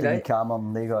didn't he, Dean right?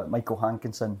 Cameron, they got Michael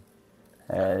Hankinson.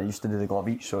 Used to do the glove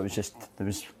each, so it was just, there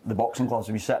was the boxing gloves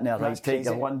would be sitting there, right, take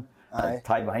your one,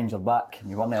 tied behind your back, and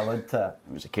you weren't allowed to,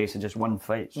 it was a case of just one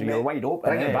fight, so you were wide open.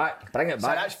 Bring it back. So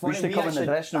that's We funny. used to come in the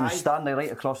dressing room, standing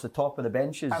right across the top of the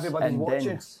benches. Everybody's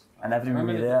watching. And everyone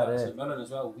would be there. St Mirren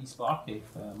as well, Lee Sparky,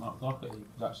 Mark Doherty,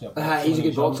 was actually He's a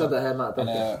good boxer, Mark and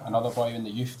Doherty. another boy in the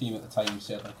youth team at the time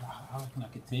said, like, I reckon I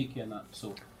could take you and that.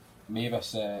 So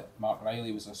Mavis, Mark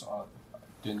Riley was a sort of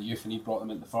doing the youth and he brought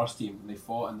them into the first team and they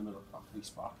fought in the middle of Lee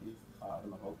Sparky.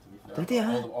 Did he?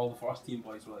 All the first team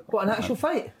boys were like... What, an actual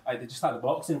fight? They just had the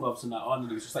boxing gloves and that on and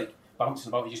he was just like bouncing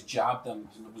about, he just jabbed him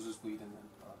and it was just bleeding. And it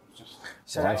was just...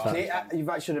 So that's great. You've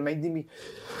actually reminded me,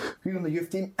 we were on the youth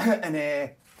team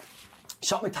and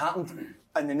something had happened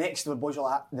and the next the boys were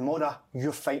like, the more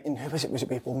you're fighting, who was it? Was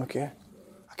it Paul McHugh?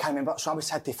 I can't remember. So I was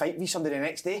had to fight with somebody the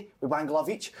next day with one glove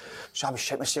each. So I was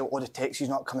shouting myself, all the texts, he's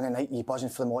not coming tonight, you buzzing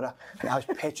for the Mora. And I was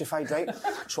petrified, right?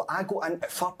 So I got in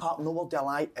at Fir Park, no word of a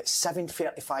lie, at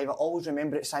 7:35. I always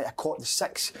remember it, I caught the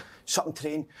 6 something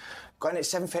train. got in at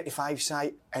 7:35,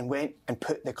 Si, and went and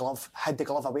hid the glove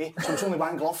away. So it was only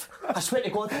one glove. I swear to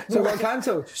God. So it got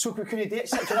cancelled? So we couldn't date,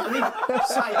 do you know what I mean?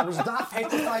 Si, I was that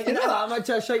petrified. You know that much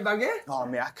of a shite bag, eh? Oh,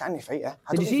 mate, I can't fight, eh?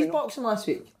 Did you see his boxing last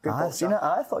week? I've seen it.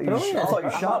 I thought you were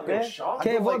sharp, eh?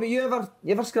 Kev, what about you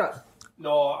ever scrap?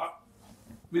 No,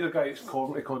 we had a guy at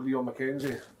Coventry called Leon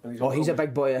Mackenzie. And He's a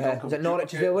big boy, Was it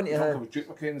Norwich as well, wasn't he? He was Duke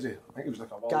Mackenzie. I think he was like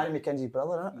a Gary Mackenzie's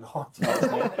brother, innit? No.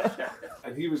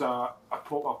 And he was a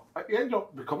proper... He ended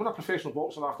up becoming a professional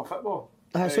boxer after football.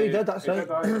 So he did, that's right.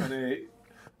 And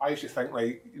I used to think,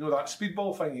 like, you know that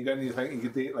speedball thing, you get in, you think you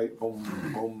could date, like, boom,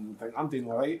 boom, think, I'm doing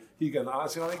alright. He get that, I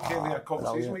say, I think Kenny had a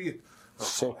conversation with you.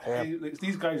 Hey,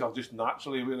 these guys are just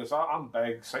naturally, whereas I'm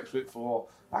big, 6'4",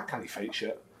 I can't fight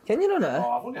shit. Can you not?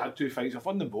 Oh, I've only had 2 fights. I've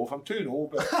won them both. I'm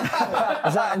 2-0, but...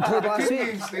 Is that include last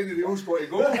week?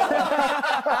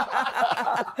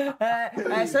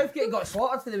 Southgate got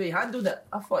slaughtered for the way he handled it.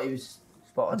 I thought he was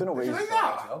spot on. I don't know what he's...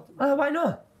 Why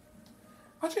not?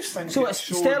 I just think so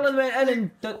Sterling went in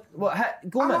and hit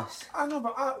Gomez? I know,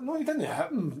 but no, he didn't hit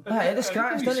him. He had a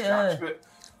scratch, didn't he? But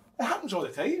it happens all the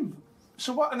time.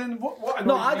 So what? And then what?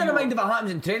 No, I don't mind if it happens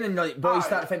in training. Like boys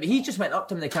start to fight, but he just went up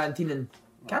to him in the canteen and.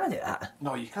 Can I do that?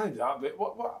 No, you can't do that. But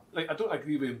what? Like, I don't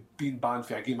agree with him being banned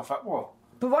for a game of football.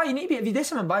 But why? You need to be. If you do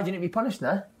something bad, you need to be punished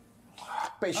now.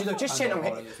 But you should have just sent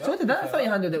him. So did that? I thought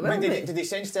you handled it well. Did he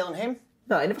send Sterling him?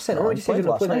 No, he never sent him. He just said he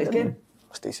was playing his game.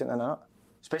 It's decent, isn't it?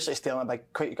 Especially Sterling,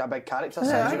 a big character.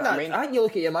 Yeah, you know what I mean? I think you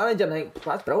look at your manager and think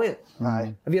that's brilliant.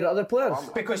 Aye. Have you got other players?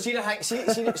 Because see the thing is,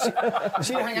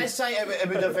 it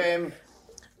would have.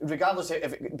 Regardless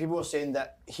if people were saying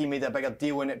that he made a bigger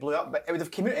deal when it blew up, but it would have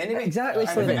come out anyway. Exactly.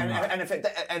 And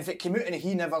if it came out and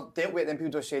he never dealt with it, then people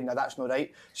would have said, no, that's not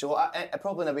right. So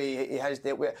probably in a way he has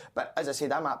dealt with it. But as I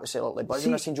said, I'm absolutely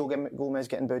buzzing. I've seen Joe Gomez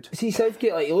getting booed. See,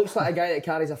 Southgate, like, he looks like a guy that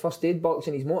carries a first aid box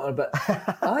in his motor, but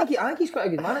I think he's quite a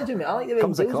good manager, mate. I like the way he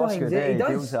deals with things. He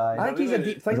does. I think he's a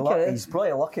deep thinker. He's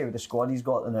probably lucky with the squad he's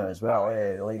got now as well.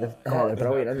 They're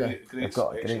brilliant, isn't they? They've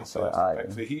got a great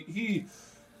selection.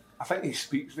 I think he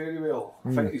speaks very well.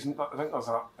 I think there's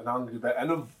an angry bit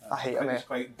in him. I hate him. He's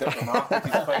quite diplomatic.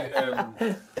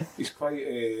 He's quite.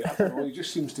 I don't know. He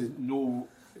just seems to know.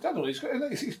 I don't know.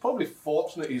 He's probably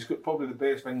fortunate. He's got probably the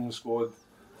best thing in the squad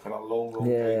for a long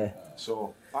time.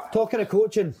 So talking of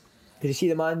coaching. Did you see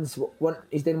the man's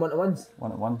he's doing one-to-ones?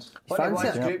 One-to-ones.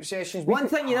 Group sessions. One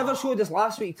thing you never showed us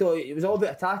last week though, it was all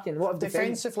about attacking. What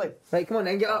defensively? Right, come on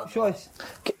then, get up, show us.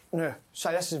 No,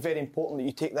 so this is very important that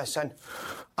you take this in.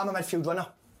 I'm a midfield runner,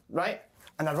 right?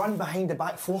 And I run behind the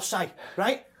back four side,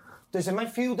 right? Does the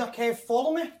midfielder Kev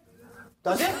follow me?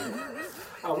 Does it?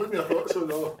 I wouldn't have thought so,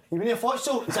 no. You wouldn't have thought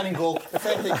so? It's in goal.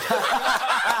 Pathetic.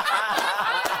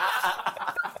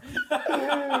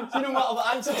 Do you know what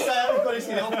I've answered, sir? We've got to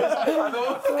see the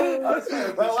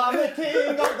opposite. Well, I'm the king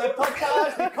of the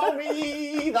podcast. They call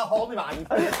me the Holy Man.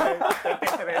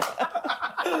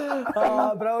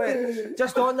 Oh, brilliant.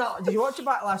 Just on that, did you watch it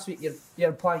back last week,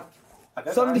 your plank?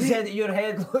 Somebody said that your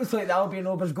head looks like the Albion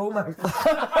Ober's goal man.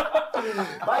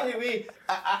 By the way,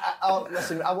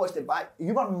 listen, I watched it back.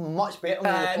 You were much better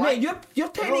than mate, your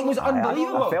technique was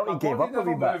unbelievable. I felt he gave up a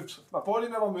wee bit. My body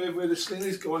never moved where the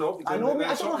slingy's going up. I know, mate,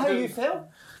 I don't know how you felt.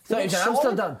 Thought it was in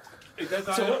Amsterdam. He did that.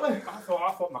 Absolutely.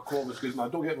 I thought my core was good. Now,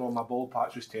 don't get me wrong, my ball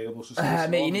patch was terrible. So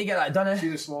mate, you need to get that done. See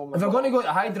the small if we're going to go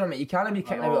to Hydro, mate, you can't be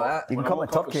kicking about that. You can come to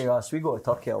Turkey, us. We go to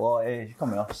Turkey a lot. You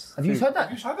come with us. Have you had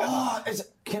that? Oh, is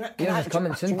it? Can I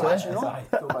coming soon too? No,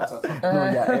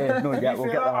 yet. We'll get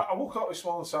that. I woke up this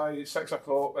morning, 6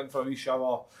 o'clock, went for a wee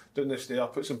shower, down the stair,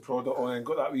 put some product on, and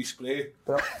got that wee spray.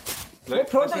 What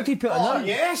product do you put on that?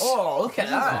 Yes! Oh, look at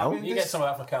that. You get some of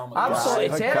that for Cal.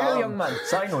 Absolutely terrible, young man.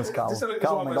 Signos Cal.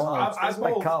 Cal McDonald. That's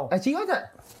big Cal. Has he got it?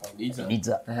 He needs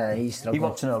it. He's struggling. He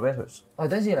works in our warehouse. Oh,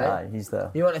 does he, right? Aye, he's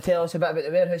there. You want to tell us a bit about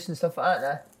the warehouse and stuff like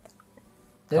that,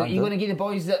 now? You going to give the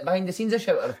boys that behind the scenes a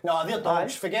shout out? No, they're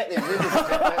dogs. Forget them.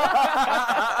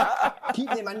 Keep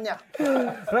them in there.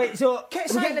 Right, so we're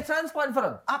getting the transplant for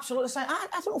him? Absolutely. I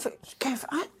don't know if it... Kev,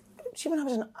 see, when I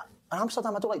was in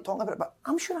Amsterdam, I don't like talking about it, but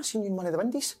I'm sure I've seen you in one of the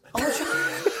windies. I'm not sure.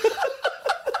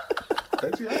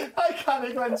 I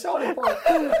can't go in, sorry, Paul.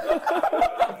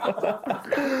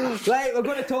 Right, we're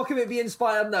going to talk about being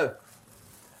inspired now.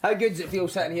 How good does it feel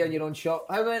sitting here in your own shop?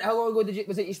 How long ago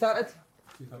was it you started?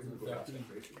 2013.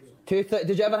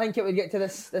 Did you ever think it would get to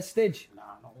this stage? Nah,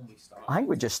 not only started. I think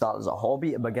we just started as a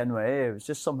hobby to begin with. It was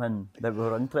just something that we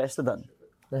were interested in.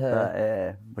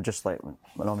 We're just like, and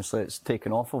obviously it's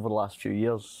taken off over the last few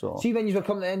years. So. See, when you were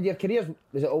coming to the end of your careers,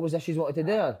 was it always this you wanted to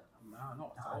do? Nah,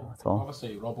 not at all.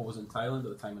 Obviously, Robert was in Thailand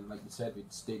at the time, and like we said,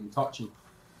 we'd stayed in touch. And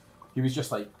he was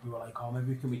just like, we were like, oh, maybe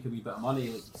we can make a wee bit of money,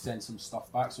 like send some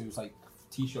stuff back. So he was like,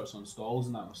 t-shirts on stalls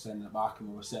and that, we're sending it back and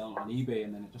we were selling it on eBay,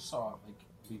 and then it just sort of like,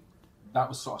 that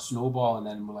was sort of snowball, and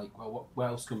then we're like, well, what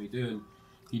else can we do? And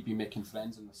he'd be making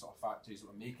friends in the sort of factories that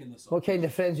were making this. What kind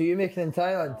of friends were you making in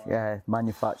Thailand? Yeah,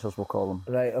 manufacturers we'll call them.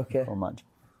 Right, okay. Or imagine.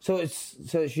 So it's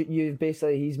you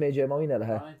basically, he's made you a millionaire,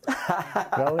 huh?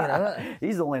 Brilliant, isn't it?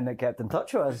 He's the one that kept in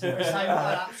touch with us. Simon, what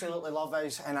I absolutely love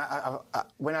is, and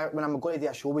when I'm going to do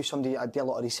a show with somebody, I do a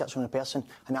lot of research on the person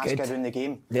and ask around the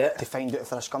game to find out if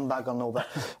they're a scumbag or no. But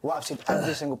what I've said,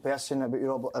 every single person about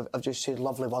you, Robert, I've just said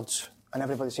lovely words, and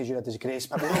everybody says you're a disgrace.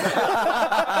 But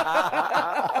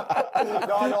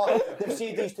no, they've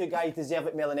said these two guys deserve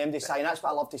it more than them. They say, and that's what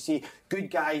I love to see. Good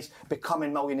guys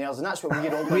becoming millionaires, and that's what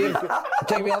we're all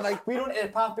about. We don't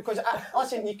take part because,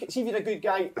 listen, see if you're a good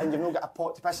guy and you've not got a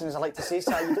pot to piss in, as I like to say,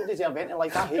 so you don't deserve anything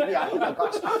like that. I hate your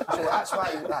guts. So that's why.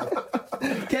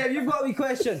 Kev, you've got a wee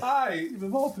question. Aye,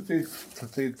 we've all played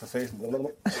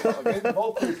professional. We've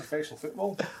all played professional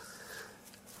football.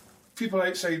 People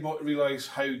outside won't realise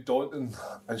how daunting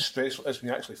and stressful it is when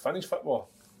you actually finish football.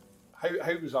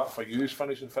 How was that for you,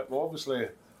 finishing football? Obviously,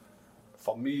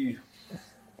 for me,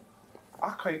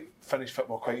 I finished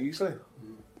football quite easily.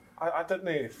 I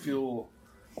didn't feel...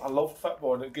 I loved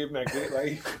football and it gave me a great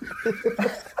life.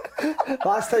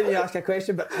 Last time you asked a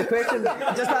question, but the question...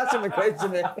 just answer the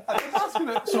question there.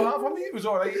 So for me, it was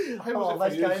all right. How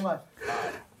was it for you? Guy, man.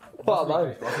 What about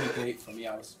it? Wasn't great for me.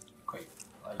 I was quite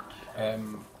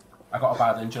I got a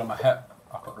bad injury on my hip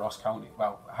up at Ross County.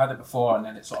 Well, I had it before and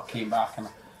then it sort of came back and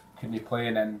I couldn't play,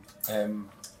 and then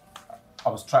I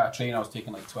was trying to train. I was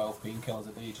taking like 12 painkillers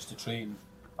a day just to train.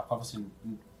 Obviously,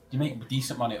 you make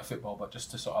decent money at football, but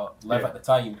just to sort of live at the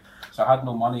time. So I had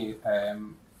no money.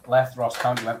 Left Ross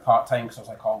County, went part-time because I was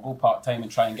like, I'll go part-time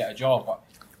and try and get a job, but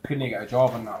couldn't get a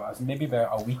job, and I was maybe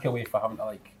about a week away from having to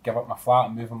like give up my flat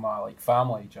and move in my like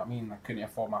family. Do you know what I mean? I couldn't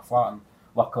afford my flat, and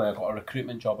luckily I got a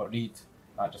recruitment job at Reed.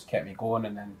 That just kept me going,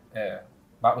 and then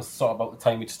that was sort of about the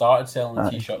time we'd started selling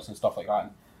t-shirts and stuff like that.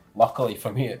 And luckily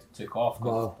for me, it took off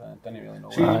because I didn't really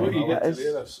know. See, what you get to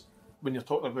do is when you're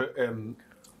talking about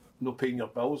no paying your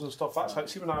bills and stuff.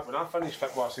 That's see when I finished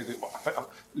football, I said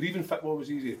leaving football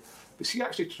was easy. But see,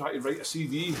 actually try to write a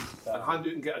CV and hand out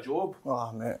and get a job.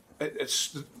 Oh, mate.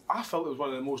 I felt it was one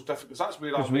of the most difficult. That's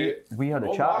where I we had a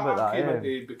chat about that. I came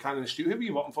into Buchanan Street. Who were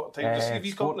you working for at the time? The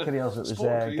CV Sport company. Careers. It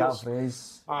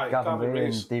was Gavin Ray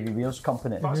and Davy Weir's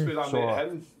company. That's where I met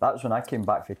him. That was when I came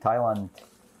back from Thailand.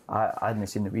 I hadn't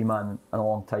seen the wee man in a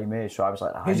long time, so I was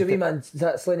like... Who's the wee man? Is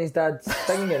that Slaney's dad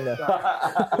singing in there?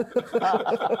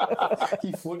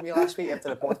 He phoned me last week after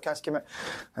the podcast came out,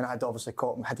 and I'd obviously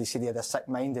caught him, had he said he had a sick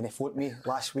mind, and he phoned me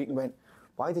last week and went,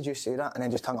 why did you say that? And then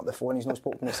just hung up the phone. He's not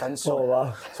spoken to me since. So,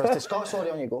 wow. So it's to Scott,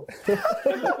 sorry, on you go.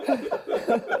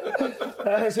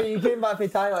 So you came back from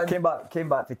Thailand? Came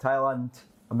back from Thailand.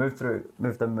 I moved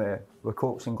in with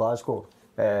Coates in Glasgow.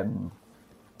 It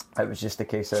was just a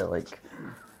case of like...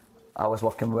 I was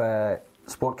working with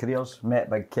Sport Careers, met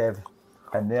Big Kev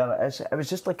in there. It was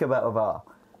just like a bit of a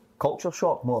culture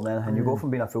shock more than anything. You go from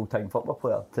being a full-time football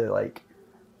player to like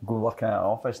go working in an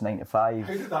office 9 to 5.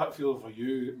 How did that feel for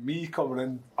you? Me coming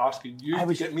in asking you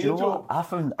to get me a job? I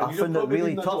found it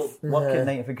really tough working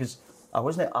 9 to 5 because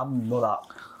I'm not that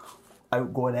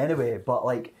outgoing anyway. But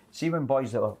like, see when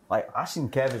boys that were like, I seen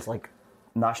Kev as like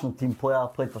national team player,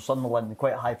 played for Sunderland,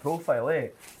 quite high profile,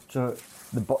 So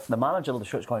the manager of the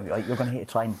show's going, like, you're going to have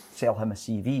to try and sell him a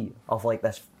CV of like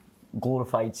this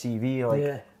glorified CV,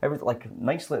 like everything, like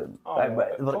nicely.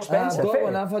 They're expensive. I've got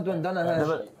one. I've had one done.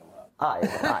 I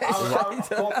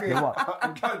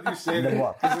can't do say it.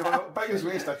 The biggest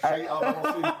waste of shite I've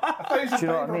ever seen. Do you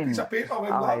know what I mean? Piece of paper with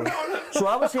black on it. So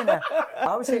I was saying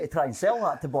to try and sell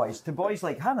that to boys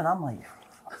like him, and I'm like,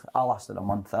 I lasted a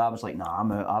month. I was like, nah, I'm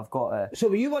out. I've got to... So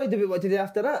were you worried about what to do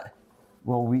after that?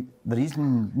 Well, the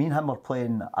reason me and him were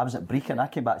playing, I was at Brechin. I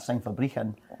came back to sing for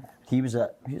Brechin. He was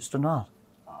at Stranraer.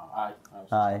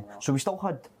 Aye. So we still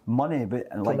had money, but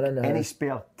like any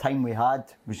spare time we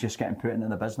had was just getting put into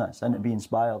the business and to be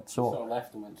inspired. So sort of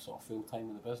left and went sort of full time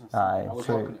in the business. Aye. I was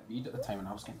working at Reed at the time, and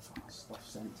I was getting stuff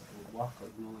sent to the work,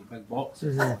 like big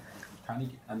boxes.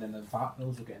 And then the VAT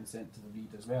bills were getting sent to the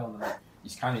Reed as well. And you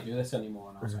can't do this anymore.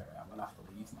 And I was like, I'm gonna have to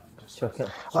leave, man. Chuck it.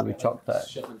 So we chucked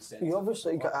it. You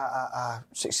obviously got a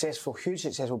huge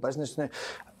successful business now.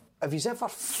 Have you ever,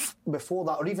 before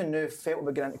that, or even now, felt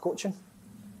about getting into coaching?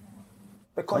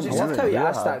 Because it's how you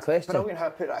asked that question. Brilliant how I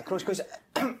put that across. Because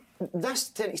this,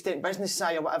 to an extent, business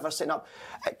side or whatever setting up,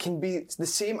 it can be the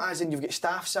same as in you've got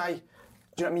staff side.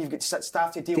 you know what I mean? You've got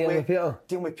staff to dealing with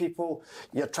people.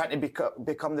 You're trying to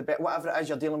become the best, whatever it is.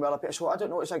 You're dealing with other people. So I don't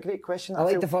know. It's a great question. I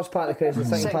like the first part of the question.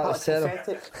 The second part is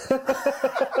terrible.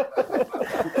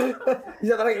 Is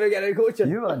that the right way to get out of coaching?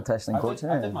 You were interesting coaching.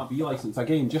 I did my B licence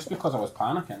again just because I was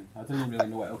panicking. I didn't really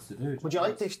know what else to do. Would you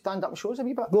like to stand up and show us a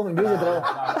wee bit? Go and do the drill.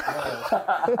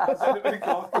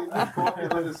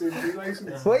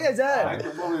 What is that?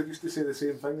 My mum used to say the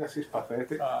same thing. This is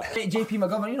pathetic. JP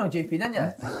McGovern, you know JP, didn't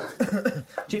you?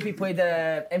 JP played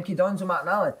MK Dons with Martin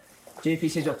Allen.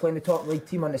 JP says we're playing the top league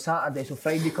team on the Saturday, so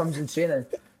Friday comes in training.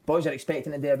 Boys are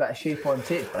expecting to do a bit of shape on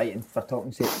tape, Brighton for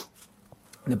talking sake.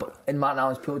 And Martin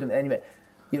Allen's pulled him anyway.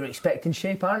 You're expecting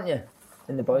shape, aren't you?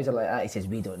 And the boys are like that. He says,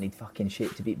 we don't need fucking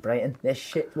shape to beat Brighton. This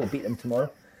shit will beat them tomorrow.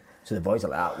 So the boys are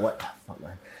like that. What the fuck,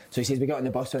 man? So he says, we got on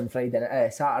the bus on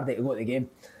Saturday to go to the game.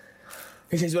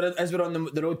 He says, as we're on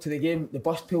the road to the game, the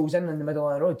bus pulls in the middle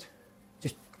of the road.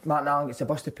 Just Martin Allen gets the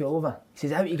bus to pull over. He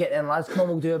says, how do you get there, lads? Come on,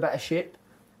 we'll do a bit of shape.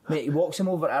 Mate, he walks him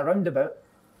over to a roundabout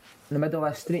in the middle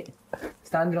of the street.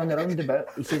 Standing on the roundabout,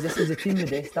 he says, this is the team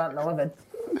today, starting 11.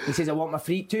 He says, I want my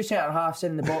two centre-halves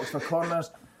in the box for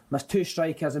corners, my 2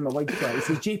 strikers and my wide player. He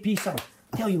says, JP, son,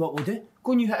 tell you what we'll do.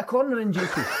 Go and you hit a corner in,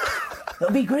 JP.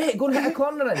 It'll be great, go and hit a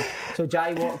corner in. So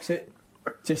Jai walks out,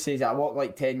 just says, I walk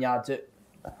like 10 yards out.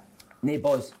 Nay,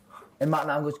 boys. And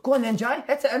Martin Allen goes, go on then, Jai,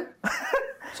 hit it in.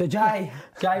 So Jai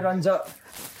runs up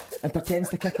and pretends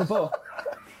to kick a ball.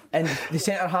 And the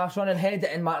centre-half's running, head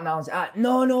it in, Martin Allen's at,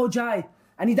 no, Jai,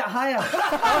 I need it higher.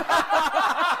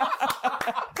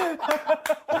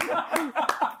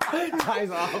 Jai's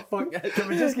like, oh, fuck it. Can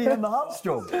we just give him the Hearts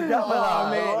job? We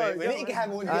need to get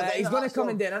him on here. He's going to come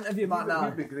and do an interview, Martin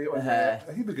Allen.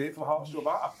 He'd be great for the Hearts job.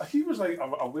 He was like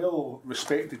a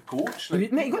well-respected coach.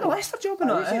 Like, mate, he got the Leicester job in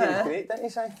it. He was great, didn't he,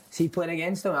 Si? See, playing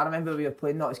against him, I remember we were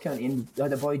playing Notts County and we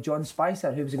had a boy, John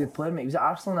Spicer, who was a good player, mate. He was at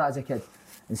Arsenal as a kid.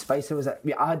 And Spicer was I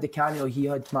had the Canio, he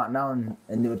had Martin Allen,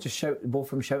 and they were just both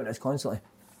of them shouting at us constantly.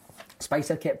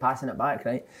 Spicer kept passing it back,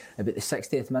 right? About the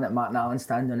 60th minute, Martin Allen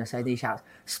standing on the side, he shouts,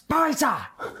 Spicer!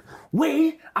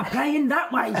 We are playing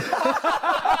that way!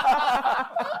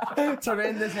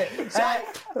 Tremendous, mate.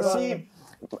 See,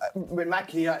 when my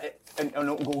career in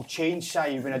open goal changed,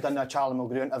 Si, when I done a Charlie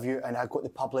Mulgrew interview and I got the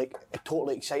public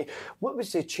totally excited, what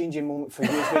was the changing moment for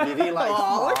you when you realised...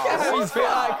 Oh, look at how he's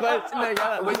got that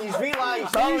question. When you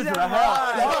realised... What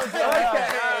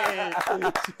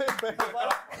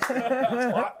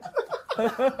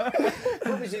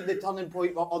was the turning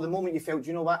point or the moment you felt,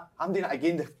 you know what, I'm doing it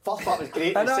again, the first part was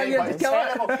great, the second part was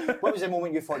terrible. What was the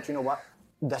moment you thought, you know what,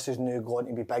 this is now going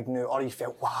to be big now, or you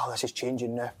felt, wow, this is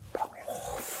changing now?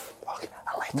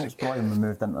 It's probably when we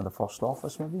moved into the first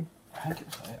office, maybe. I think it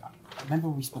was, I remember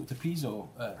we spoke to Pizzo.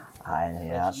 Aye,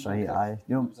 that's right.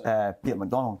 You know, Peter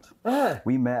McDonald.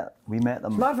 We met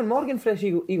them. Marvin Morgan, fresh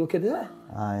Eagle kid, isn't it?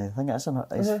 I think it is.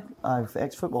 He's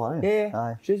ex-footballer, isn't he?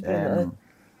 Yeah. She's been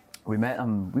we met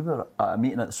him. We were at a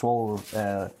meeting at the Swallow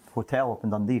Hotel up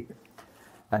in Dundee,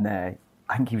 and I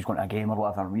think he was going to a game or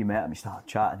whatever. And we met him. He started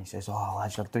chatting. He says, "Oh,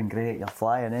 lads, you're doing great. You're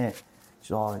flying, eh?"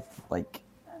 So like.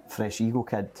 Fresh Eagle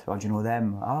kid, or do you know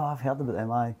them? Oh, I've heard about them,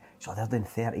 aye. So they're doing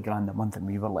 30 grand a month, and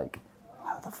we were like,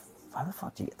 how the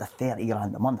fuck do you get the 30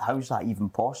 grand a month? How's that even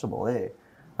possible, eh?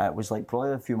 It was like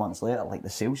probably a few months later, like the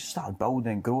sales started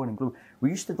building and growing and growing. We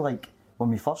used to like, when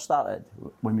we first started,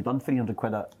 when we done 300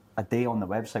 quid a day on the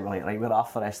website, we're like, right, we're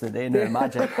off for the rest of the day now,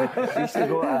 imagine. We used to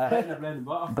go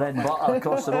to bread and butter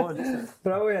across the road.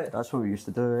 Brilliant. That's what we used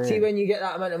to do, eh? See, when you get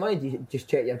that amount of money, do you just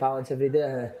check your balance every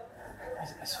day?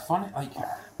 It's funny, like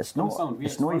it's not funny,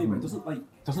 but it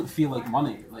doesn't feel like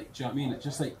money. Like, do you know what I mean? It's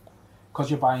just like because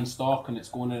you're buying stock and it's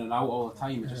going in and out all the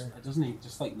time. It doesn't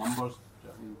just like numbers. Do you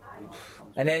know what I mean?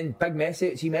 And then big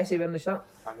Messi, see Messi wearing the shirt.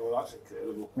 I know, that's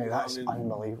incredible. No, that's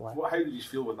unbelievable. How did you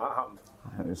feel when that happened?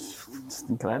 It was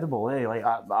incredible, eh? Like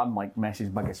I'm like Messi's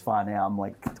biggest fan, eh? I'm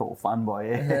like total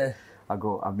fanboy, eh?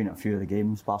 I've been at a few of the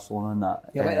games, Barcelona and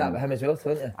that. You like that with him as well,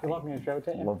 don't you? You love me as well,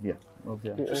 don't you? Love you.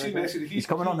 See Messi, he's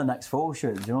coming on the next photo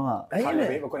shoot, do you know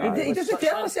that? He doesn't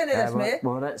tell us any of this, mate.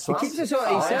 He keeps us all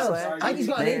to himself. I think he's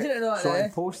got an agent and all that. So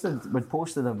we'd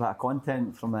posted a bit of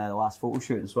content from the last photo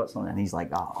shoot in Switzerland, and he's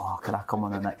like, oh, can I come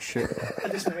on the next shoot? I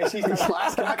just Messi's the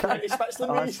last, can I come out to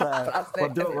Switzerland?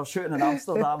 We're shooting in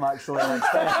Amsterdam actually next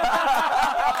time.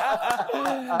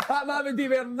 That man would be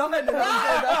wearing nothing.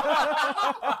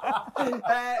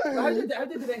 How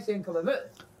did the next game come about?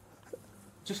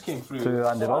 Just came through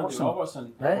Andy Robertson.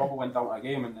 Right. Robert went down to a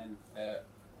game, and then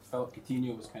Philip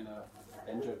Coutinho was kind of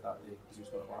injured that day because he was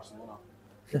going to Barcelona.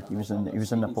 He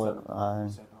was in the play.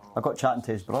 I got chatting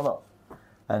to his brother,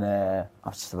 and I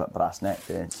was just a bit brass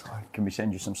necked. Can we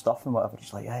send you some stuff and whatever?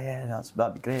 He's like, yeah,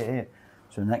 that'd be great. Eh?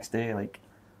 So the next day, like,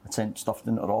 I sent stuff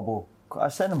into Robbo. I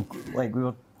sent him, like, we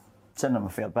were sending him a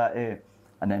fair bit,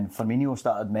 and then Firmino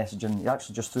started messaging, he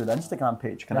actually just through the Instagram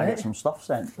page, can I get some stuff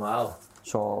sent? Wow.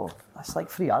 So that's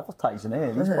like free advertising,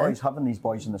 These boys, having these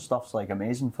boys in the stuff's like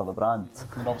amazing for the brand.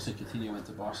 And obviously Coutinho went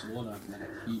to Barcelona, and then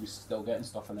he was still getting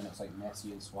stuff, and then it's like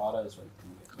Messi and Suarez.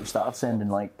 We started sending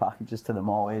like packages to them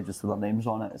all, just with their names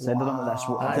on it. Sending them with this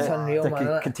That's unreal, man, isn't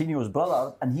it? Coutinho's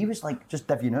brother, and he was like just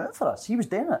divvying out for us. He was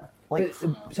doing it. Like,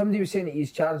 but somebody was saying that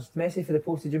he's charged Messi for the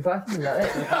postage and packaging, is that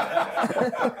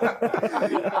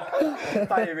right?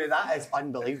 By the way, that is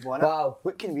unbelievable, isn't it? Wow.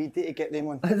 What can we do to get them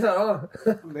on? I don't know.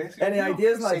 Any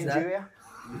ideas, lads? Send you here.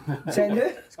 Send who?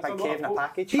 Big Kevin a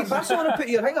package. Hey, Barcelona put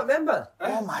your hang up, remember?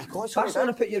 Oh my God.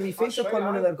 Barcelona put your wee face up on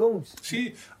one of their goals.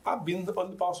 See, I've been on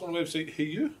the Barcelona website. Hey,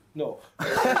 you? No. So,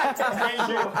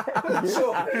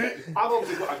 I've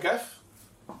obviously got a GIF.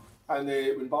 And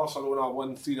when Barcelona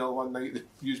won 3-0 one night, they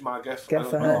used my GIF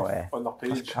on their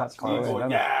page.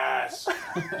 Yes!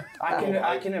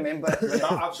 I can remember it.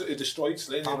 That absolutely destroyed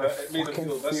Slaney, but it made him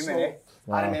feel visceral.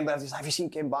 I remember, have you seen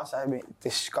Ken Bass? I mean,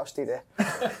 disgusted, I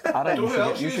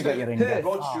reckon you should get your own GIF.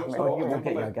 Rod Stewart's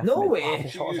got it. No way!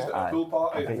 She used it at a pool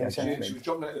party. She was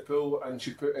jumping out the pool and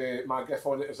she put my GIF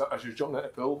on it as she was jumping out the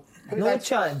pool. No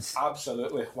chance.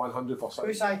 Absolutely, 100%.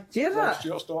 Who's I? Do you hear Rod that?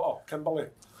 Stewart's daughter, Kimberly.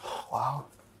 Wow.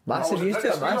 Massive used to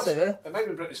it, massive, It might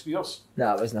have been Britney Spears.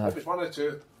 No, it wasn't It her. was one or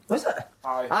two. Was it?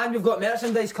 Aye. And we've got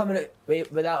merchandise coming out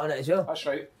with that on it as well. That's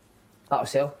right. That'll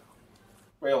sell.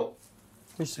 Well,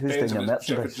 Who's doing your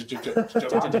merchandise? You've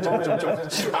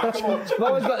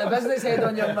always got the business head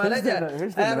on your man, isn't you?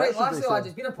 Right, lastly, lads,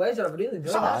 it's been a pleasure. I've really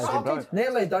enjoyed it.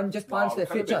 Nearly done, just plans for the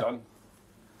future.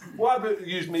 What about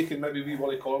you making maybe wee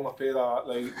Willie Collum a pair of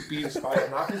like be inspired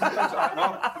nappies and things like that?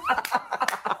 No?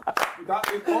 Would that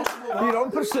be possible? You're on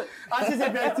pursuit. That's as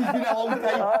if it's been a long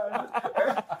time.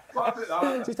 What about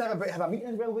that? Just have a meeting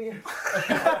as well with you.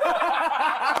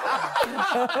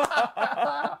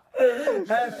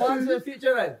 Plans for the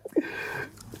future then?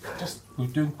 Just we're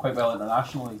doing quite well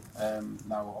internationally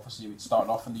now. Obviously, we started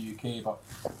off in the UK, but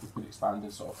we've been expanding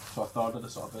sort of to a third of the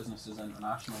sort of businesses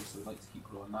internationally. So we'd like to keep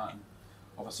growing that. And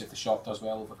obviously, if the shop does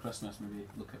well over Christmas, maybe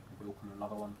open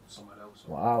another one somewhere else.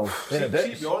 Wow. See, to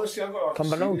be honest, I've got a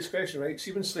serious question, right?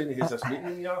 See, when Slaney has this meeting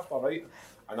in the after, right?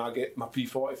 And I get my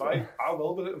P45, I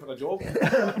will be looking for a job.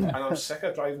 And I'm sick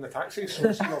of driving the taxi, so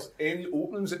if there's any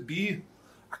openings at B,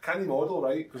 I can't model,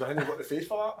 right? Because I haven't got the face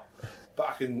for that.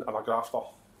 But I'm a grafter,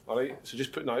 alright? So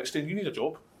just putting that out, Stan, you need a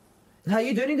job. How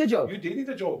you do need a job? You do need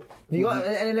a job. Have you got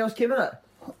anything else came in it?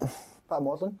 Bit of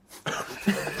modelling.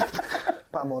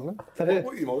 For who?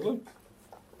 What are you modelling?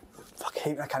 Fuck,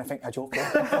 hate I can't think of a joke.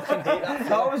 I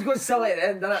always go silly at the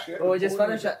end, doesn't it? Or we just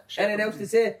finish it. Anything else to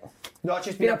say? No, it's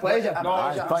just been a pleasure.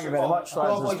 Thank you very much,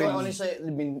 lads. Honestly,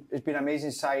 it's been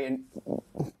amazing sighting.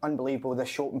 Unbelievable, the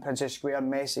shop in Princess Square,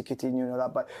 Messi, Coutinho and all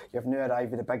that, but you've now arrived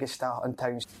with the biggest star in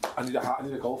town. I need a hat, I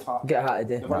need a golf hat. Get a hat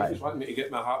today. The wife was wanting me to get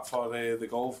my hat for the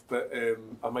golf, but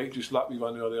I might just let me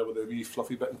one earlier with a wee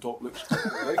fluffy bit and top looks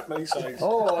right nice size.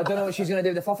 Oh, I don't know what she's going to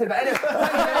do with the fluffy, but anyway,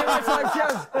 thank you very much, lads.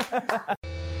 Cheers.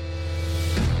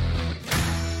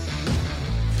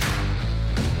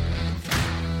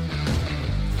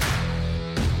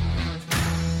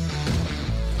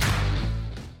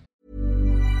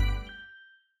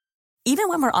 Even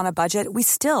when we're on a budget, we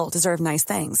still deserve nice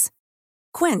things.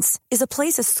 Quince is a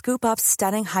place to scoop up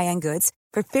stunning high-end goods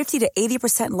for 50 to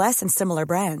 80% less than similar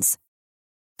brands.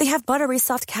 They have buttery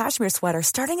soft cashmere sweaters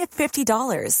starting at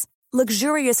 $50,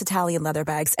 luxurious Italian leather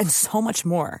bags, and so much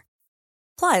more.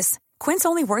 Plus, Quince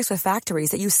only works with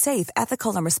factories that use safe,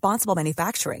 ethical, and responsible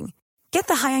manufacturing. Get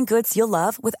the high-end goods you'll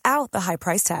love without the high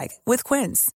price tag with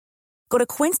Quince. Go to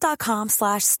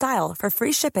quince.com/style for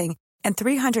free shipping and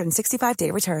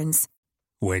 365-day returns.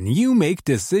 When you make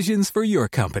decisions for your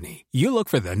company, you look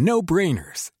for the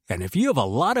no-brainers. And if you have a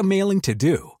lot of mailing to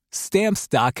do,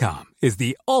 Stamps.com is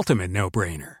the ultimate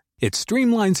no-brainer. It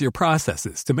streamlines your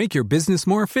processes to make your business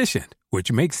more efficient,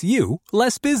 which makes you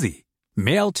less busy.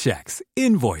 Mail checks,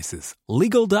 invoices,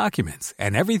 legal documents,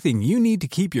 and everything you need to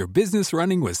keep your business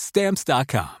running with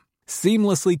Stamps.com.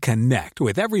 Seamlessly connect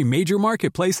with every major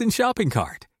marketplace and shopping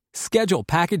cart. Schedule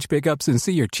package pickups and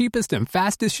see your cheapest and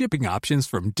fastest shipping options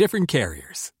from different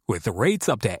carriers. With rates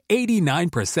up to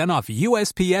 89% off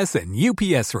USPS and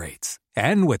UPS rates.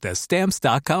 And with the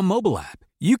Stamps.com mobile app,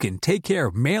 you can take care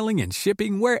of mailing and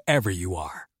shipping wherever you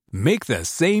are. Make the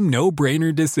same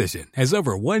no-brainer decision as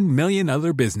over 1 million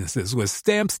other businesses with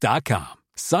Stamps.com.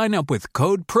 Sign up with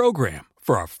code PROGRAM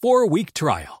for a 4-week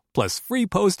trial, plus free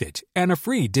postage and a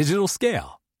free digital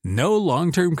scale. No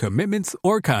long-term commitments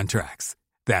or contracts.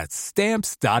 That's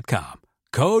Stamps.com.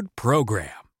 Code PROGRAM.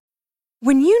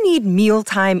 When you need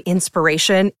mealtime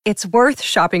inspiration, it's worth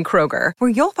shopping Kroger, where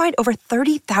you'll find over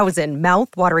 30,000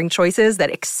 mouth-watering choices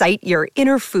that excite your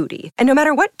inner foodie. And no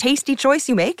matter what tasty choice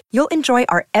you make, you'll enjoy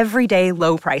our everyday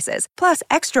low prices, plus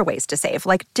extra ways to save,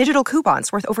 like digital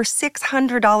coupons worth over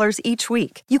 $600 each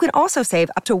week. You can also save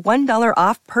up to $1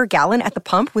 off per gallon at the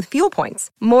pump with fuel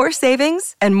points. More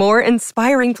savings and more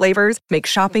inspiring flavors make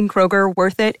shopping Kroger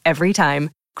worth it every time.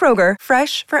 Kroger,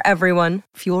 fresh for everyone.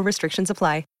 Fuel restrictions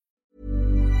apply.